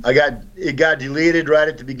 It got deleted right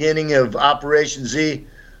at the beginning of Operation Z.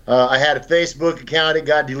 I had a Facebook account. It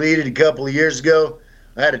got deleted a couple of years ago.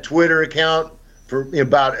 I had a Twitter account for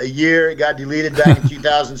about a year. It got deleted back in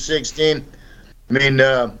 2016. I mean,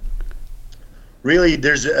 really,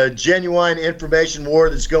 there's a genuine information war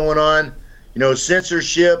that's going on.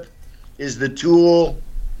 Censorship is the tool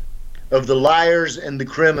of the liars and the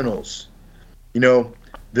criminals. The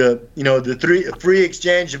free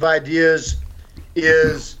exchange of ideas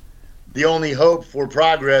is the only hope for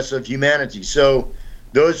progress of humanity. So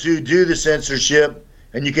those who do the censorship,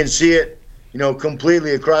 and you can see it,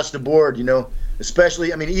 completely across the board,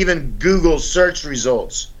 especially, I mean, even Google search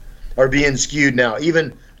results are being skewed now.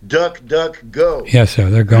 Even DuckDuckGo. Yes, sir,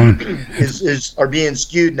 they're going. are being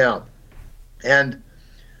skewed now. And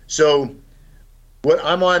so what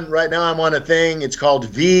I'm on right now, I'm on a thing, it's called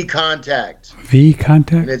VKontakte.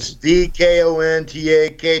 VKontakte? And it's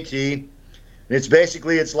VKontakT. And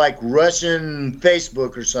it's like Russian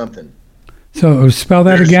Facebook or something. So spell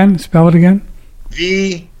that again? Spell it again?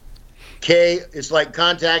 VK, it's like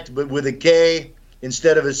contact, but with a K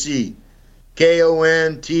instead of a C.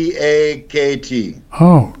 KONTAKT.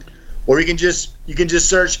 Oh. Or you can just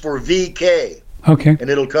search for VK. Okay. And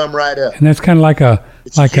it'll come right up. And that's kind of like a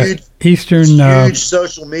Eastern huge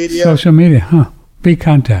social media. Social media, huh?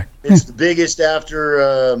 VKontakte. It's the biggest after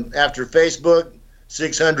Facebook,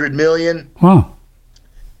 600 million. Wow.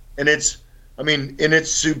 And it's I mean, and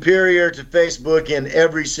it's superior to Facebook in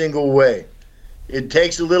every single way. It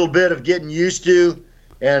takes a little bit of getting used to,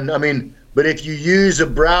 and I mean, but if you use a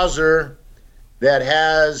browser that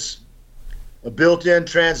has a built-in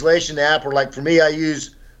translation app, or like for me, I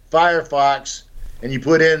use Firefox, and you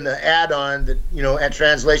put in the add-on that, you know, a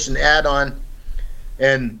translation add-on,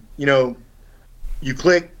 and, you know, you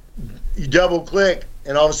double click,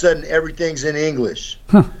 and all of a sudden everything's in English.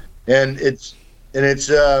 Huh. And it's an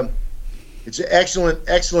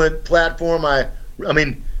excellent platform. I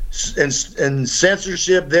mean, and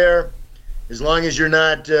censorship there, as long as you're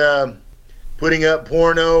not putting up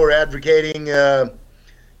porno or advocating,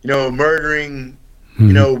 you know, murdering,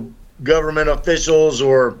 you know, government officials,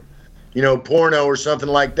 or, you know, porno or something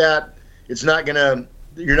like that, you're not gonna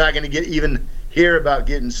get even hear about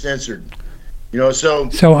getting censored. You know, so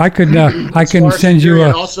I could I can send you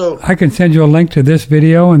I can send you a link to this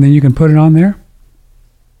video, and then you can put it on there.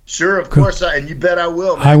 Sure, of course, and you bet I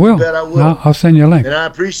will, man. I will. You bet I will. I'll send you a link. And I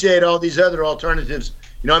appreciate all these other alternatives.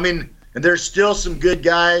 You know, I mean, and there's still some good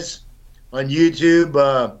guys on YouTube.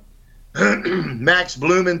 Max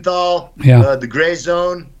Blumenthal, The Gray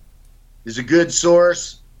Zone is a good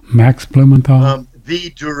source. Max Blumenthal. The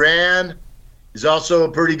Duran is also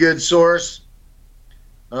a pretty good source.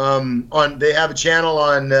 They have a channel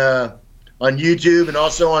on YouTube, and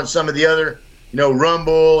also on some of the other, you know,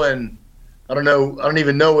 Rumble, and I don't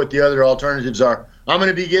even know what the other alternatives are. I'm going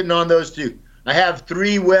to be getting on those too. I have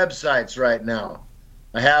 3 websites right now.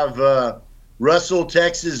 I have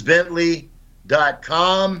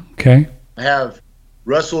RussellTexasBentley.com. Okay. I have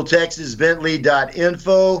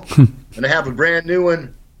RussellTexasBentley.info, and I have a brand new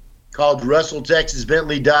one called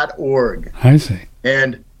RussellTexasBentley.org. I see.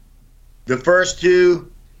 And the first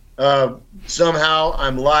 2, somehow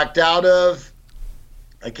I'm locked out of.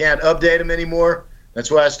 I can't update them anymore. That's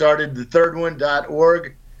why I started the third one,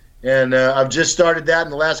 .org, and I've just started that in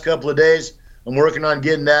the last couple of days. I'm working on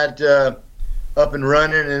getting that up and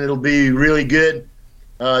running, and it'll be really good.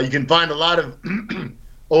 You can find a lot of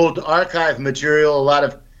old archive material, a lot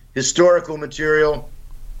of historical material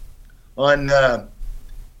on my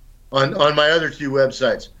other 2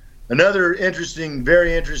 websites. Another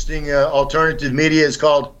very interesting alternative media is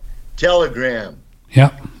called Telegram.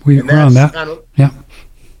 Yeah, we're on that.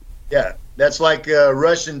 Yeah, that's like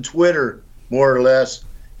Russian Twitter, more or less,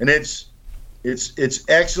 and it's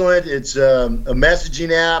excellent. It's a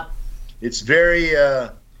messaging app. It's very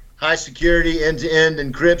high security, end-to-end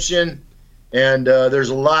encryption, and there's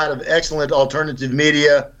a lot of excellent alternative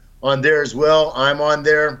media on there as well. I'm on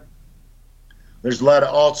there. There's a lot of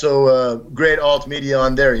also great alt media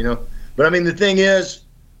on there, you know. But I mean, the thing is,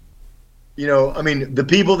 you know, I mean, the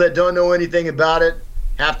people that don't know anything about it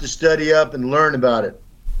have to study up and learn about it.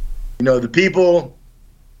 You know, the people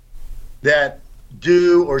that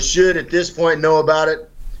do or should at this point know about it,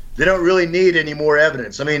 they don't really need any more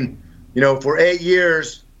evidence. I mean, you know, for 8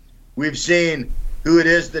 years, we've seen who it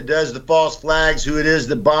is that does the false flags, who it is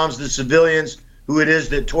that bombs the civilians, who it is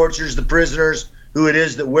that tortures the prisoners, who it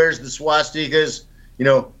is that wears the swastikas. You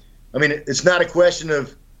know, I mean, it's not a question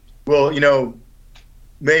of, well, you know,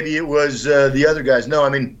 maybe it was the other guys. No, I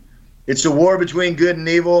mean, it's a war between good and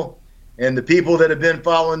evil, and the people that have been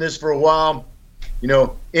following this for a while, you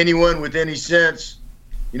know, anyone with any sense,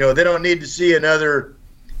 you know, they don't need to see another,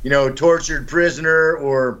 you know, tortured prisoner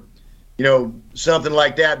or, you know, something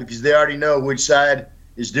like that, because they already know which side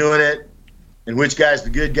is doing it and which guy's the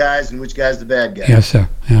good guys and which guy's the bad guys. Yes, sir.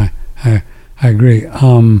 Yeah, I agree.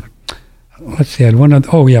 Let's see. I had one other.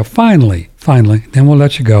 Oh, yeah. Finally. Then we'll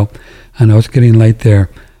let you go. I know it's getting late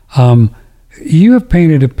there. You have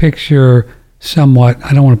painted a picture somewhat,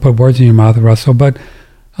 I don't want to put words in your mouth, Russell, but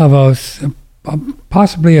of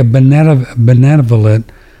possibly a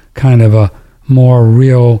benevolent kind of a more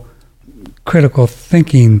real critical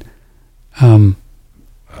thinking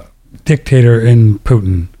dictator in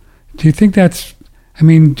Putin. Do you think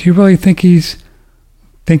do you really think he's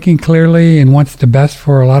thinking clearly and wants the best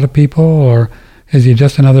for a lot of people, or is he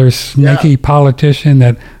just another snaky politician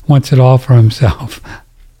that wants it all for himself?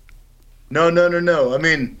 No. I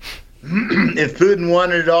mean, if Putin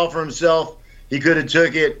wanted it all for himself, he could have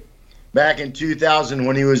took it back in 2000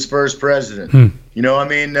 when he was first president. You know, I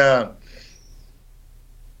mean,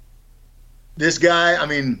 this guy, I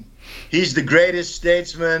mean, he's the greatest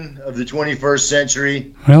statesman of the 21st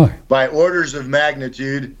century. Really? By orders of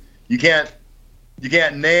magnitude. You can't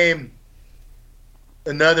name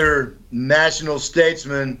another national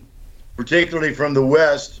statesman, particularly from the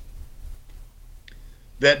West,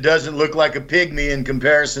 that doesn't look like a pygmy in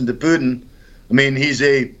comparison to Putin. I mean, he's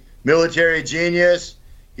a military genius.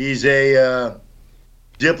 He's a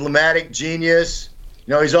diplomatic genius. You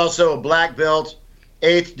he's also a black belt,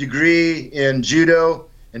 8th degree in judo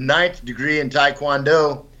and 9th degree in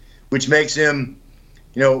taekwondo, which makes him,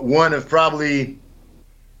 one of probably,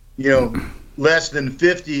 less than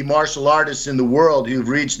 50 martial artists in the world who've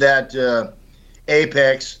reached that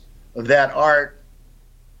apex of that art.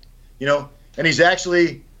 And he's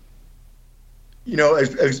actually,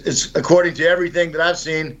 as according to everything that I've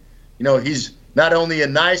seen, he's not only a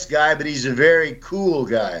nice guy, but he's a very cool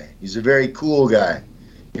guy. He's a very cool guy.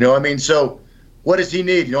 So what does he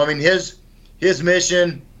need? His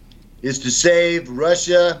mission is to save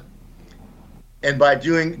Russia, and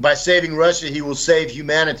by saving Russia, he will save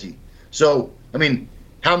humanity. So,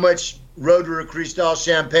 how much Roederer Cristal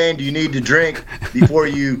champagne do you need to drink before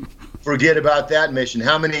you forget about that mission?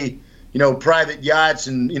 How many, private yachts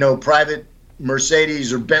and, private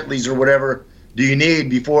Mercedes or Bentleys or whatever do you need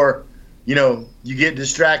before, you get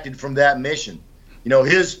distracted from that mission?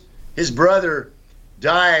 His brother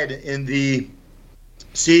died in the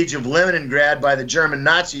siege of Leningrad by the German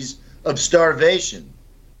Nazis of starvation.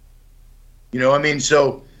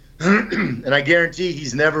 So, and I guarantee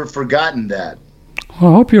he's never forgotten that.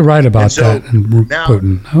 Well, I hope you're right about that,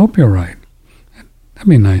 Putin. I hope you're right. That'd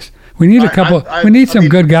be nice. We need we need some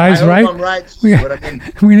good guys, right? I'm right.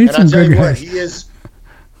 We need some good guys. He is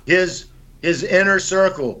his inner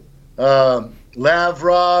circle.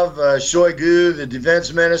 Lavrov, Shoigu, the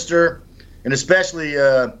defense minister, and especially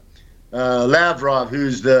Lavrov,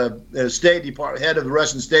 who's the head of the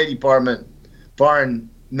Russian State Department, foreign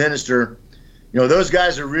minister. Those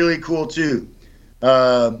guys are really cool too.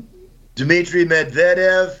 Dmitry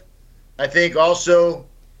Medvedev, I think, also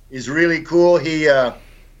is really cool. He,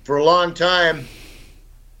 for a long time,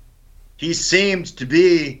 he seemed to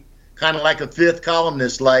be kind of like a fifth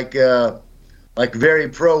columnist, like very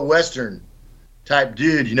pro-Western type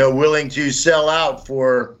dude, willing to sell out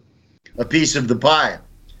for a piece of the pie.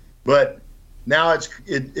 But now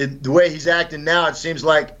the way he's acting now, it seems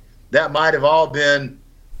like that might have all been,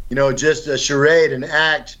 just a charade, an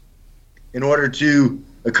act in order to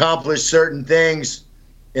accomplish certain things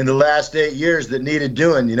in the last 8 years that needed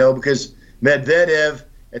doing, because Medvedev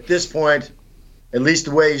at this point, at least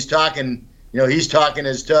the way he's talking, he's talking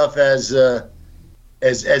as tough as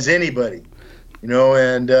anybody,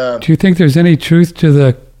 and do you think there's any truth to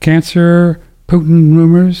the cancer Putin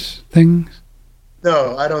rumors things?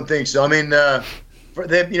 No, I don't think so. They've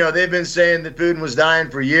been saying that Putin was dying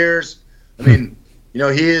for years. He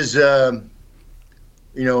is,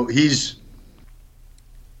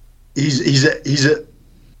 he's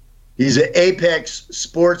an apex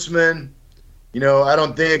sportsman. I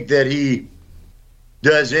don't think that he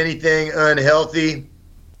does anything unhealthy.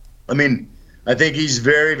 I think he's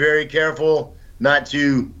very, very careful not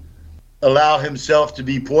to allow himself to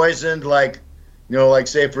be poisoned, like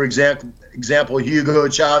say for example Hugo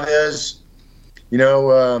Chavez.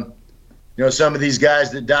 Some of these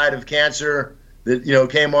guys that died of cancer that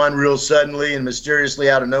came on real suddenly and mysteriously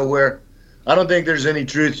out of nowhere. I don't think there's any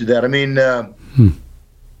truth to that.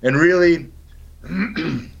 And really,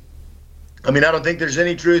 I don't think there's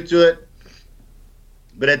any truth to it.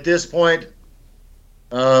 But at this point,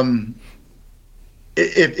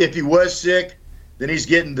 if he was sick, then he's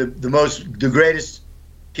getting the greatest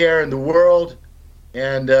care in the world.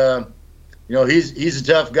 And he's a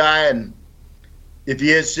tough guy, and if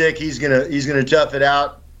he is sick, he's gonna tough it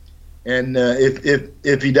out. And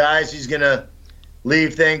if he dies, he's gonna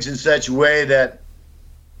leave things in such a way that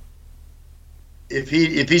if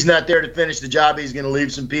he's not there to finish the job, he's gonna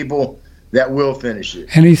leave some people that will finish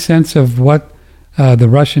it. Any sense of what the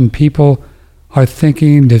Russian people are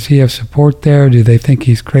thinking? Does he have support there? Do they think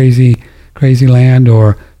he's crazy land,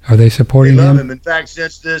 or are they supporting him? They love him. In fact,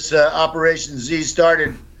 since this Operation Z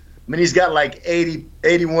started, he's got like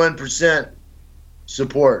 81%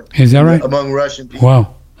 support. Is that right? Among Russian people.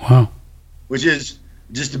 Wow. Which is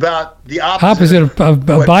just about the opposite of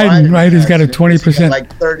Biden, right? He's got a 20%, like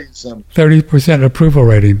 30-something. 30% approval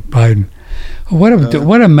rating, Biden.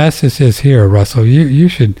 What a mess this is here, Russell. You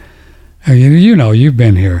should, you've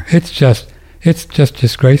been here. It's just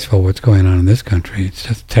disgraceful what's going on in this country. It's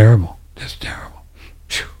just terrible.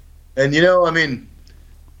 Whew. And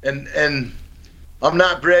and I'm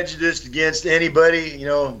not prejudiced against anybody.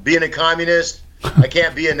 Being a communist, I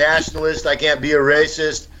can't be a nationalist. I can't be a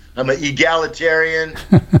racist. I'm an egalitarian.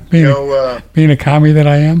 being a commie that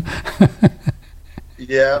I am.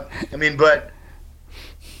 Yeah, but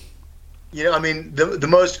the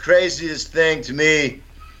most craziest thing to me,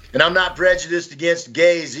 and I'm not prejudiced against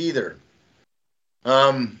gays either.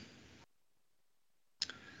 But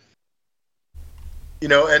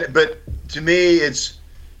to me, it's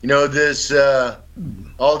this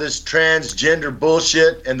all this transgender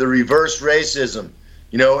bullshit and the reverse racism,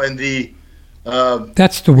 and the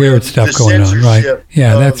that's the weird stuff going on, right?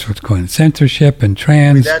 Yeah, that's what's going on. Censorship and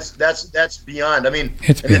trans. I mean, that's beyond. I mean,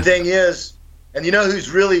 it's beyond. The thing is, and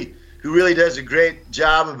who really does a great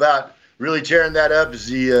job about really tearing that up is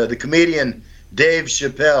the comedian Dave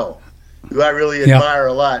Chappelle, who I really admire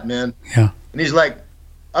a lot, man. Yeah. And he's like,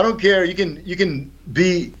 I don't care. You can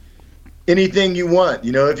be anything you want.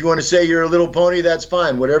 If you want to say you're a little pony, that's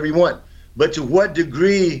fine. Whatever you want. But to what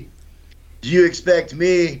degree do you expect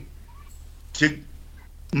me to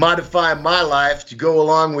modify my life to go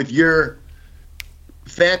along with your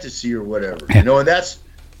fantasy or whatever? Yeah. And that's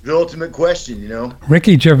the ultimate question.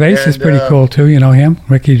 Ricky Gervais is pretty cool too. You know him,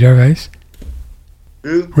 Ricky Gervais.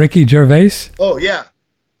 Who? Ricky Gervais. Oh yeah.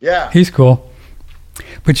 He's cool.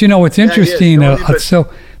 But what's interesting?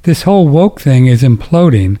 So this whole woke thing is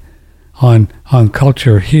imploding on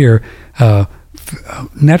culture here.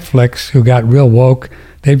 Netflix, who got real woke,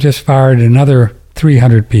 they've just fired another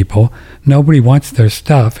 300 people. Nobody wants their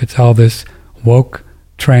stuff. It's all this woke,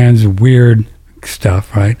 trans, weird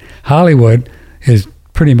stuff, right? Hollywood is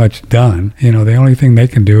pretty much done. The only thing they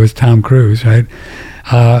can do is Tom Cruise, right?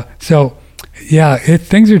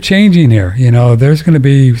 Things are changing here. There's going to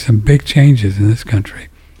be some big changes in this country.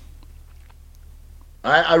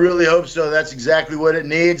 I really hope so. That's exactly what it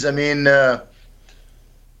needs. I mean, and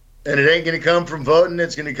it ain't going to come from voting.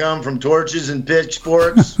 It's going to come from torches and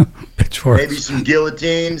pitchforks. Maybe some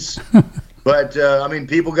guillotines. But,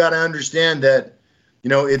 people got to understand that,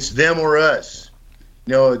 it's them or us.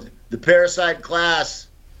 The parasite class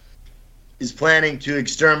is planning to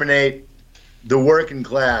exterminate the working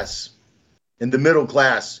class and the middle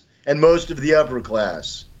class and most of the upper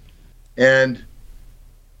class. And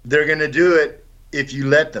they're going to do it if you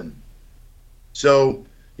let them. So,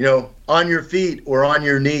 on your feet or on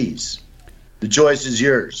your knees, the choice is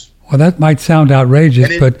yours. Well, that might sound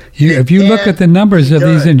outrageous, but if you look at the numbers of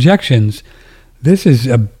these injections, this is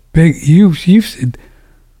a big,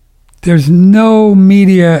 there's no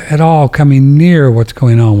media at all coming near what's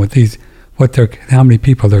going on with these, how many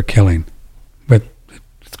people they're killing. But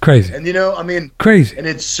it's crazy. And crazy. And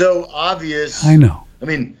it's so obvious. I know.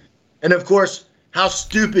 And of course, how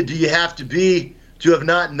stupid do you have to be to have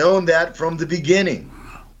not known that from the beginning?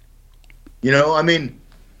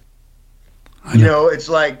 It's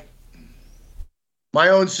like my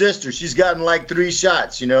own sister, she's gotten like 3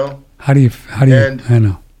 shots, How do you, and, I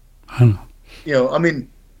know. And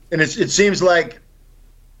it seems like,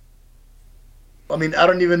 I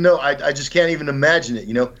don't even know. I just can't even imagine it,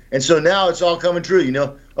 And so now it's all coming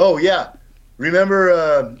true, Oh yeah.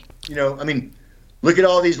 Remember, look at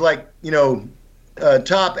all these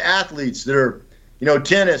top athletes that are,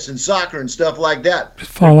 tennis and soccer and stuff like that.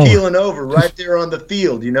 They're keeling over right there on the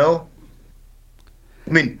field,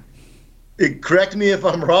 correct me if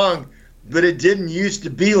I'm wrong, but it didn't used to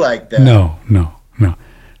be like that. No.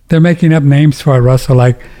 They're making up names for it, Russell,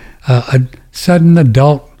 like a sudden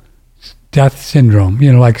adult death syndrome,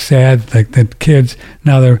 like SAD, like the kids.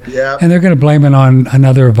 Now and they're going to blame it on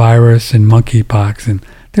another virus and monkeypox, and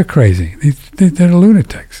they're crazy. They're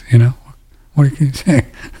lunatics, What can you say?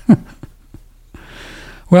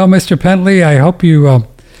 Well, Mr. Pentley, I hope you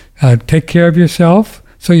take care of yourself.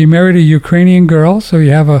 So you married a Ukrainian girl, so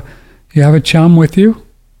you have a chum with you?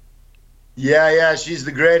 Yeah, she's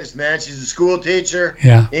the greatest, man. She's a school teacher,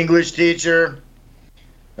 English teacher,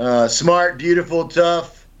 smart, beautiful,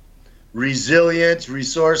 tough, resilient,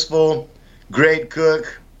 resourceful, great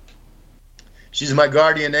cook. She's my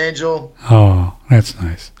guardian angel. Oh, that's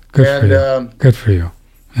nice. Good for you. Good for you.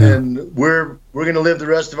 Yeah. And we're going to live the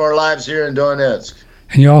rest of our lives here in Donetsk.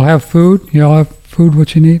 And you all have food? You all have food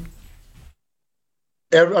what you need?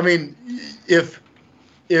 If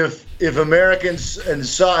Americans and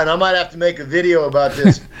I might have to make a video about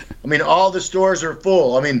this. All the stores are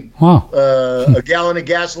full. Wow. A gallon of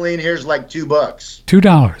gasoline here is like $2.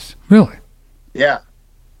 $2, really? Yeah.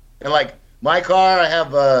 And like my car, I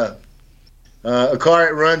have a car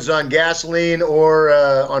that runs on gasoline or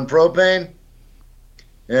on propane.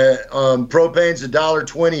 Propane's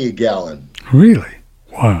 $1.20 a gallon. Really?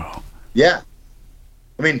 Wow. Yeah.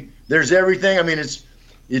 There's everything.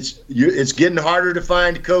 It's getting harder to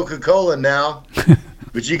find Coca-Cola now,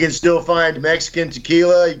 but you can still find Mexican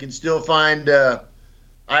tequila. You can still find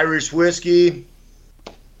Irish whiskey.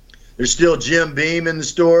 There's still Jim Beam in the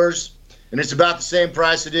stores, and it's about the same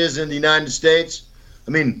price it is in the United States.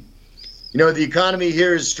 The economy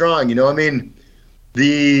here is strong. The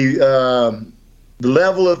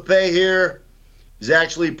level of pay here is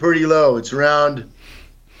actually pretty low. It's around,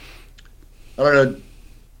 $300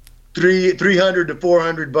 to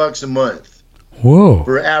 $400 a month. Whoa.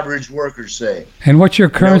 for average workers, say. And what's your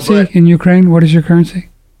currency but- in Ukraine? What is your currency?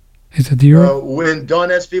 Is it the euro? In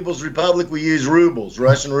Donetsk People's Republic, we use rubles,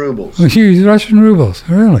 Russian rubles. You use Russian rubles,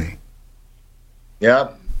 really?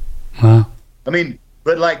 Yeah. Wow. I mean,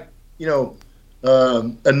 but like,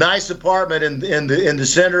 a nice apartment in the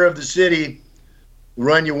center of the city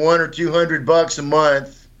run you $100 or $200 a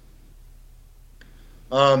month,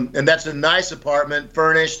 and that's a nice apartment,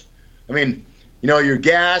 furnished. I mean, your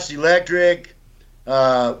gas, electric,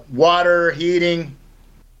 water, heating,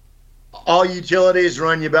 all utilities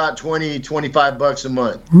run you about $20-$25 a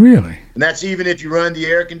month, Really? and that's even if you run the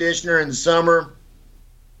air conditioner in the summer.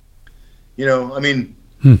 I mean.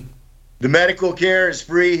 The medical care is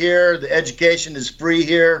free here. The education is free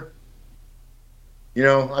here.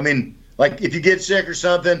 I mean, like if you get sick or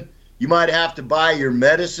something, you might have to buy your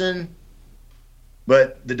medicine,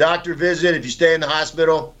 but the doctor visit, if you stay in the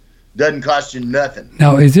hospital, doesn't cost you nothing.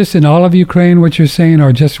 Now, is this in all of Ukraine, what you're saying,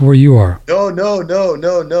 or just where you are?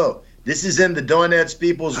 No. This is in the Donetsk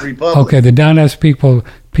People's Republic. Okay, the Donetsk People's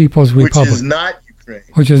Republic. Which is not Ukraine.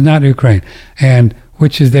 Which is not Ukraine. And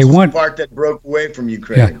which is they want the part that broke away from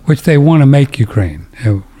Ukraine. Yeah, which they want to make Ukraine.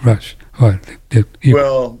 Russia.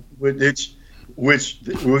 Well, which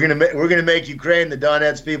we're gonna make Ukraine the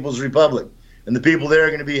Donetsk People's Republic, and the people there are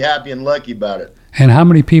gonna be happy and lucky about it. And how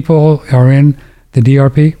many people are in the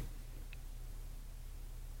DRP?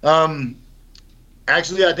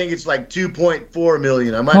 Actually, I think it's like 2.4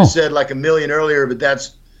 million. I might have said like a million earlier, but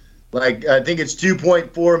that's like I think it's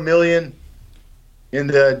 2.4 million. In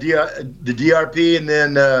the DRP, and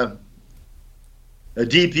then a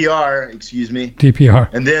DPR, excuse me. DPR.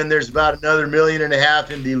 And then there's about another 1.5 million in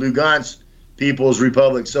the Lugansk People's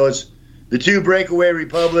Republic. So it's the two breakaway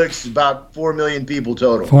republics, about 4 million people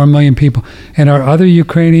total. 4 million people. And are other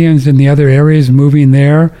Ukrainians in the other areas moving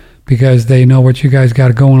there because they know what you guys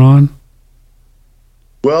got going on?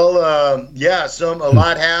 Well, yeah, a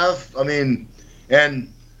lot have. I mean,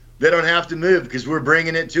 and they don't have to move because we're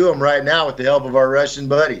bringing it to them right now with the help of our Russian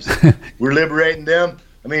buddies. We're liberating them.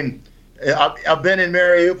 I mean, I've been in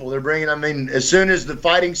Mariupol. As soon as the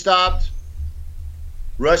fighting stopped,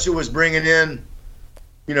 Russia was bringing in,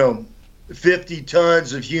 50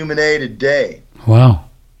 tons of human aid a day. Wow.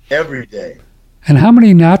 Every day. And how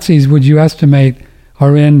many Nazis would you estimate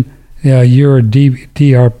are in your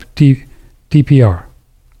DPR?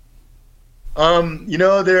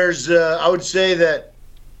 There's, I would say that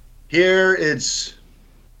here it's,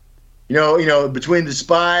 between the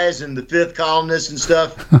spies and the fifth columnists and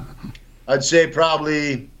stuff, I'd say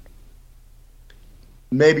probably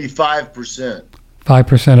maybe 5%.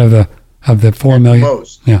 5% of the 4 million.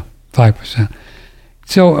 Most. Yeah, 5%.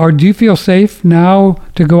 So, do you feel safe now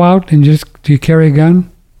to go out and do you carry a gun?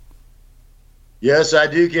 Yes, I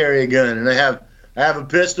do carry a gun, and I have a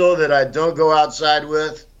pistol that I don't go outside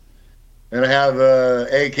with, and I have a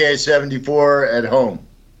AK-74 at home.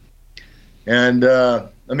 And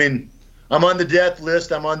I'm on the death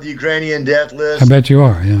list. I'm on the Ukrainian death list. I bet you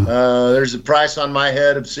are. Yeah. There's a price on my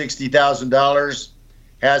head of $60,000.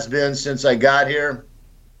 Has been since I got here.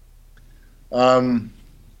 But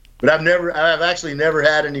I've actually never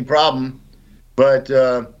had any problem. But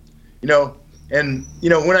when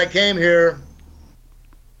I came here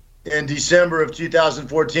in December of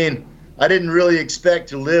 2014, I didn't really expect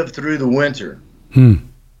to live through the winter.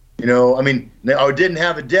 I didn't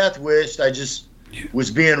have a death wish. I just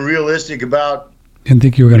was being realistic about. Didn't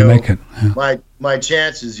think you were going to make it. Yeah. My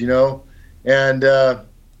chances, and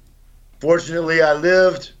fortunately I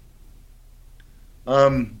lived.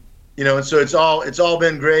 And so it's all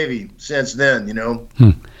been gravy since then.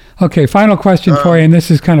 Okay, final question for you, and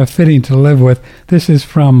this is kind of fitting to live with. This is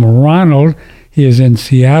from Ronald. He is in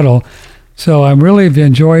Seattle. So I really have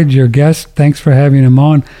enjoyed your guest. Thanks for having him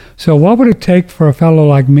on. So what would it take for a fellow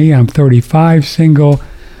like me? I'm 35, single.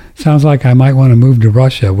 Sounds like I might want to move to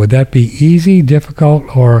Russia. Would that be easy,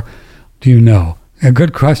 difficult, or do you know? A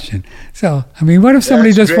good question. So, what if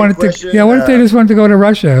somebody just wanted to, what if they just wanted to go to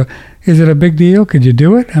Russia? Is it a big deal? Could you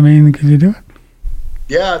do it? Could you do it?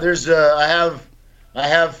 Yeah, there's, I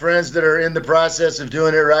have friends that are in the process of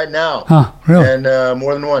doing it right now. Huh, really? And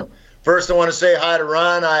more than one. First, I want to say hi to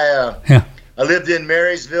Ron. I lived in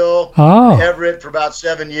Marysville, Everett for about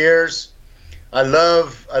 7 years. I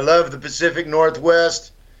love the Pacific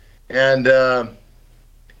Northwest, and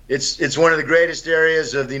it's one of the greatest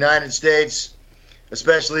areas of the United States,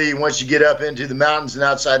 especially once you get up into the mountains and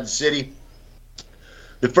outside the city.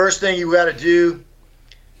 The first thing you got to do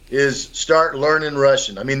is start learning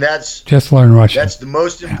Russian. That's just learn Russian. That's the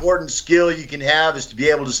most important skill you can have, is to be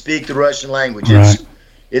able to speak the Russian language. Right.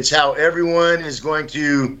 It's how everyone is going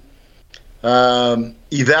to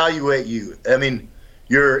evaluate you. I mean,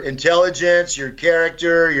 your intelligence, your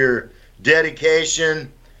character, your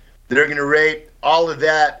dedication. They're going to rate all of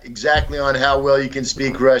that exactly on how well you can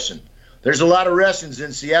speak Russian. There's a lot of Russians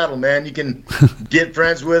in Seattle, man. You can get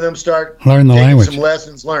friends with them, start learn the taking language. some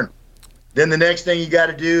lessons, learn. Then the next thing you got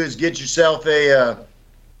to do is get yourself a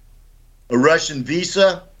Russian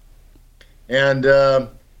visa, and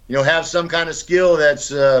have some kind of skill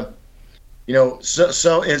that's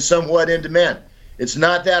somewhat in demand. It's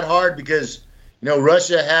not that hard because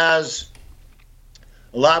Russia has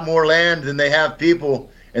a lot more land than they have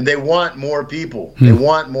people, and they want more people. They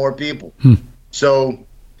want more people. So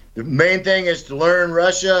the main thing is to learn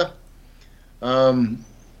Russia,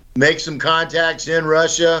 make some contacts in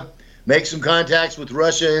Russia, make some contacts with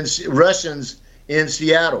Russians in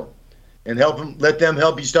Seattle, and let them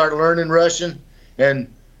help you start learning Russian,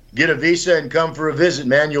 and get a visa and come for a visit,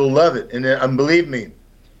 man. You'll love it. And believe me,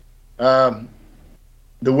 the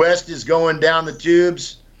West is going down the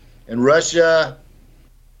tubes, and Russia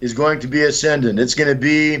is going to be ascendant. It's going to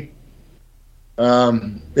be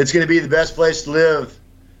the best place to live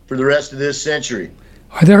for the rest of this century.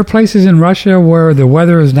 Are there places in Russia where the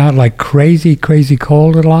weather is not like crazy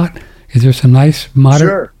cold a lot? Is there some nice moderate?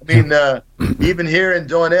 Sure. I mean, even here in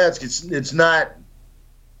Donetsk, it's not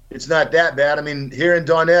that bad. I mean, here in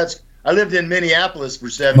Donetsk, I lived in Minneapolis for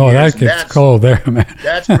 7 years. Oh, that gets cold there, man.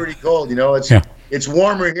 That's pretty cold. It's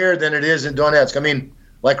warmer here than it is in Donetsk. I mean,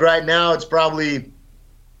 like right now, it's probably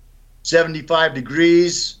 75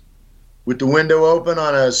 degrees with the window open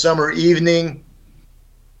on a summer evening.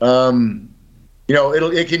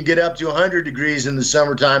 It can get up to 100 degrees in the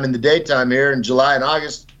summertime in the daytime here in July and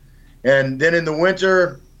August. And then in the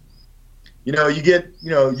winter, you get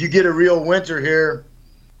a real winter here.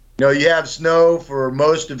 You have snow for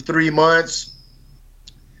most of 3 months.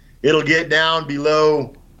 It'll get down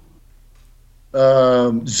below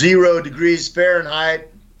 0 degrees Fahrenheit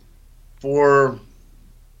for,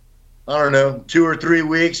 2 or 3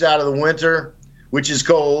 weeks out of the winter, which is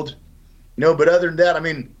cold. But other than that, I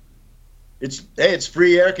mean, it's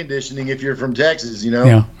free air conditioning if you're from Texas,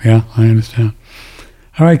 Yeah, I understand.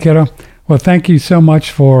 All right, kiddo. Well, thank you so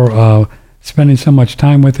much for spending so much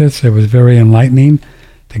time with us. It was very enlightening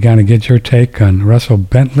to kind of get your take on Russell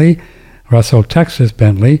Texas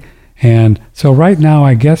Bentley. And so right now,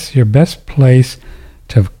 I guess your best place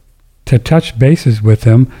to touch bases with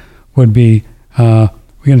him would be, we're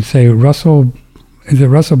going to say Russell, is it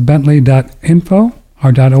russellbentley.info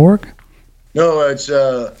or .org? No, it's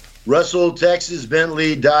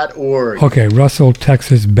russelltexasbentley.org. Okay,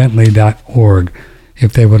 russelltexasbentley.org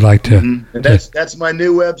if they would like to. Mm-hmm. And that's my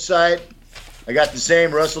new website. I got the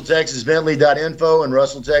same, russelltexasbentley.info and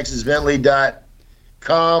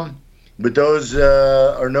russelltexasbentley.com, but those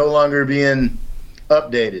are no longer being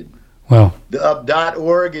updated. Well, the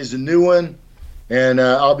 .org is a new one, and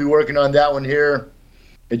I'll be working on that one here.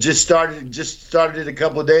 It just started it a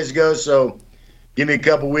couple of days ago, so give me a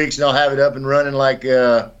couple of weeks and I'll have it up and running like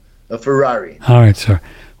a Ferrari. All right, sir.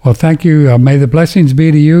 Well, thank you. May the blessings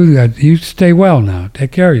be to you. You stay well now.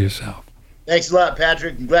 Take care of yourself. Thanks a lot,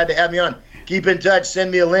 Patrick. I'm glad to have you on. Keep in touch.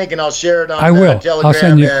 Send me a link, and I'll share it on Telegram. I'll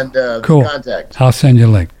send you, and cool. Contact. I'll send you a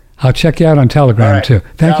link. I'll check you out on Telegram, right. too.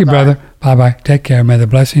 Thank you, brother. Bye-bye. Take care. May the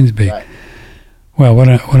blessings be. Bye. Well, what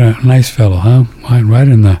a nice fellow, huh? Right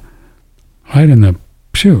in the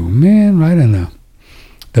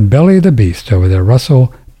belly of the beast over there.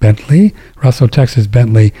 Russell Bentley,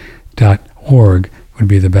 russelltexasbentley.org would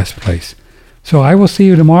be the best place. So I will see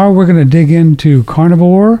you tomorrow. We're going to dig into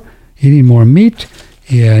carnivore, eating more meat,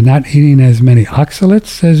 not eating as many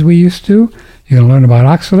oxalates as we used to. You're going to learn about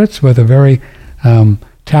oxalates with a very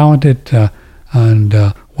talented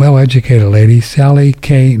and well-educated lady, Sally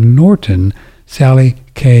K. Norton,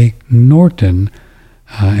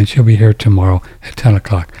 and she'll be here tomorrow at 10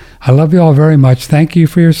 o'clock. I love you all very much. Thank you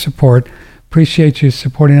for your support. Appreciate you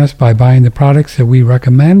supporting us by buying the products that we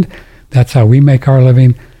recommend. That's how we make our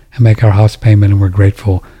living and make our house payment, and we're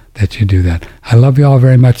grateful that you do that. I love you all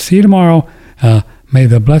very much. See you tomorrow. May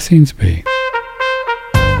the blessings be.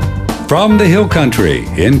 From the Hill Country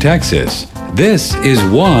in Texas, this is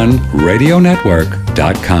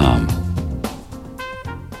OneRadioNetwork.com.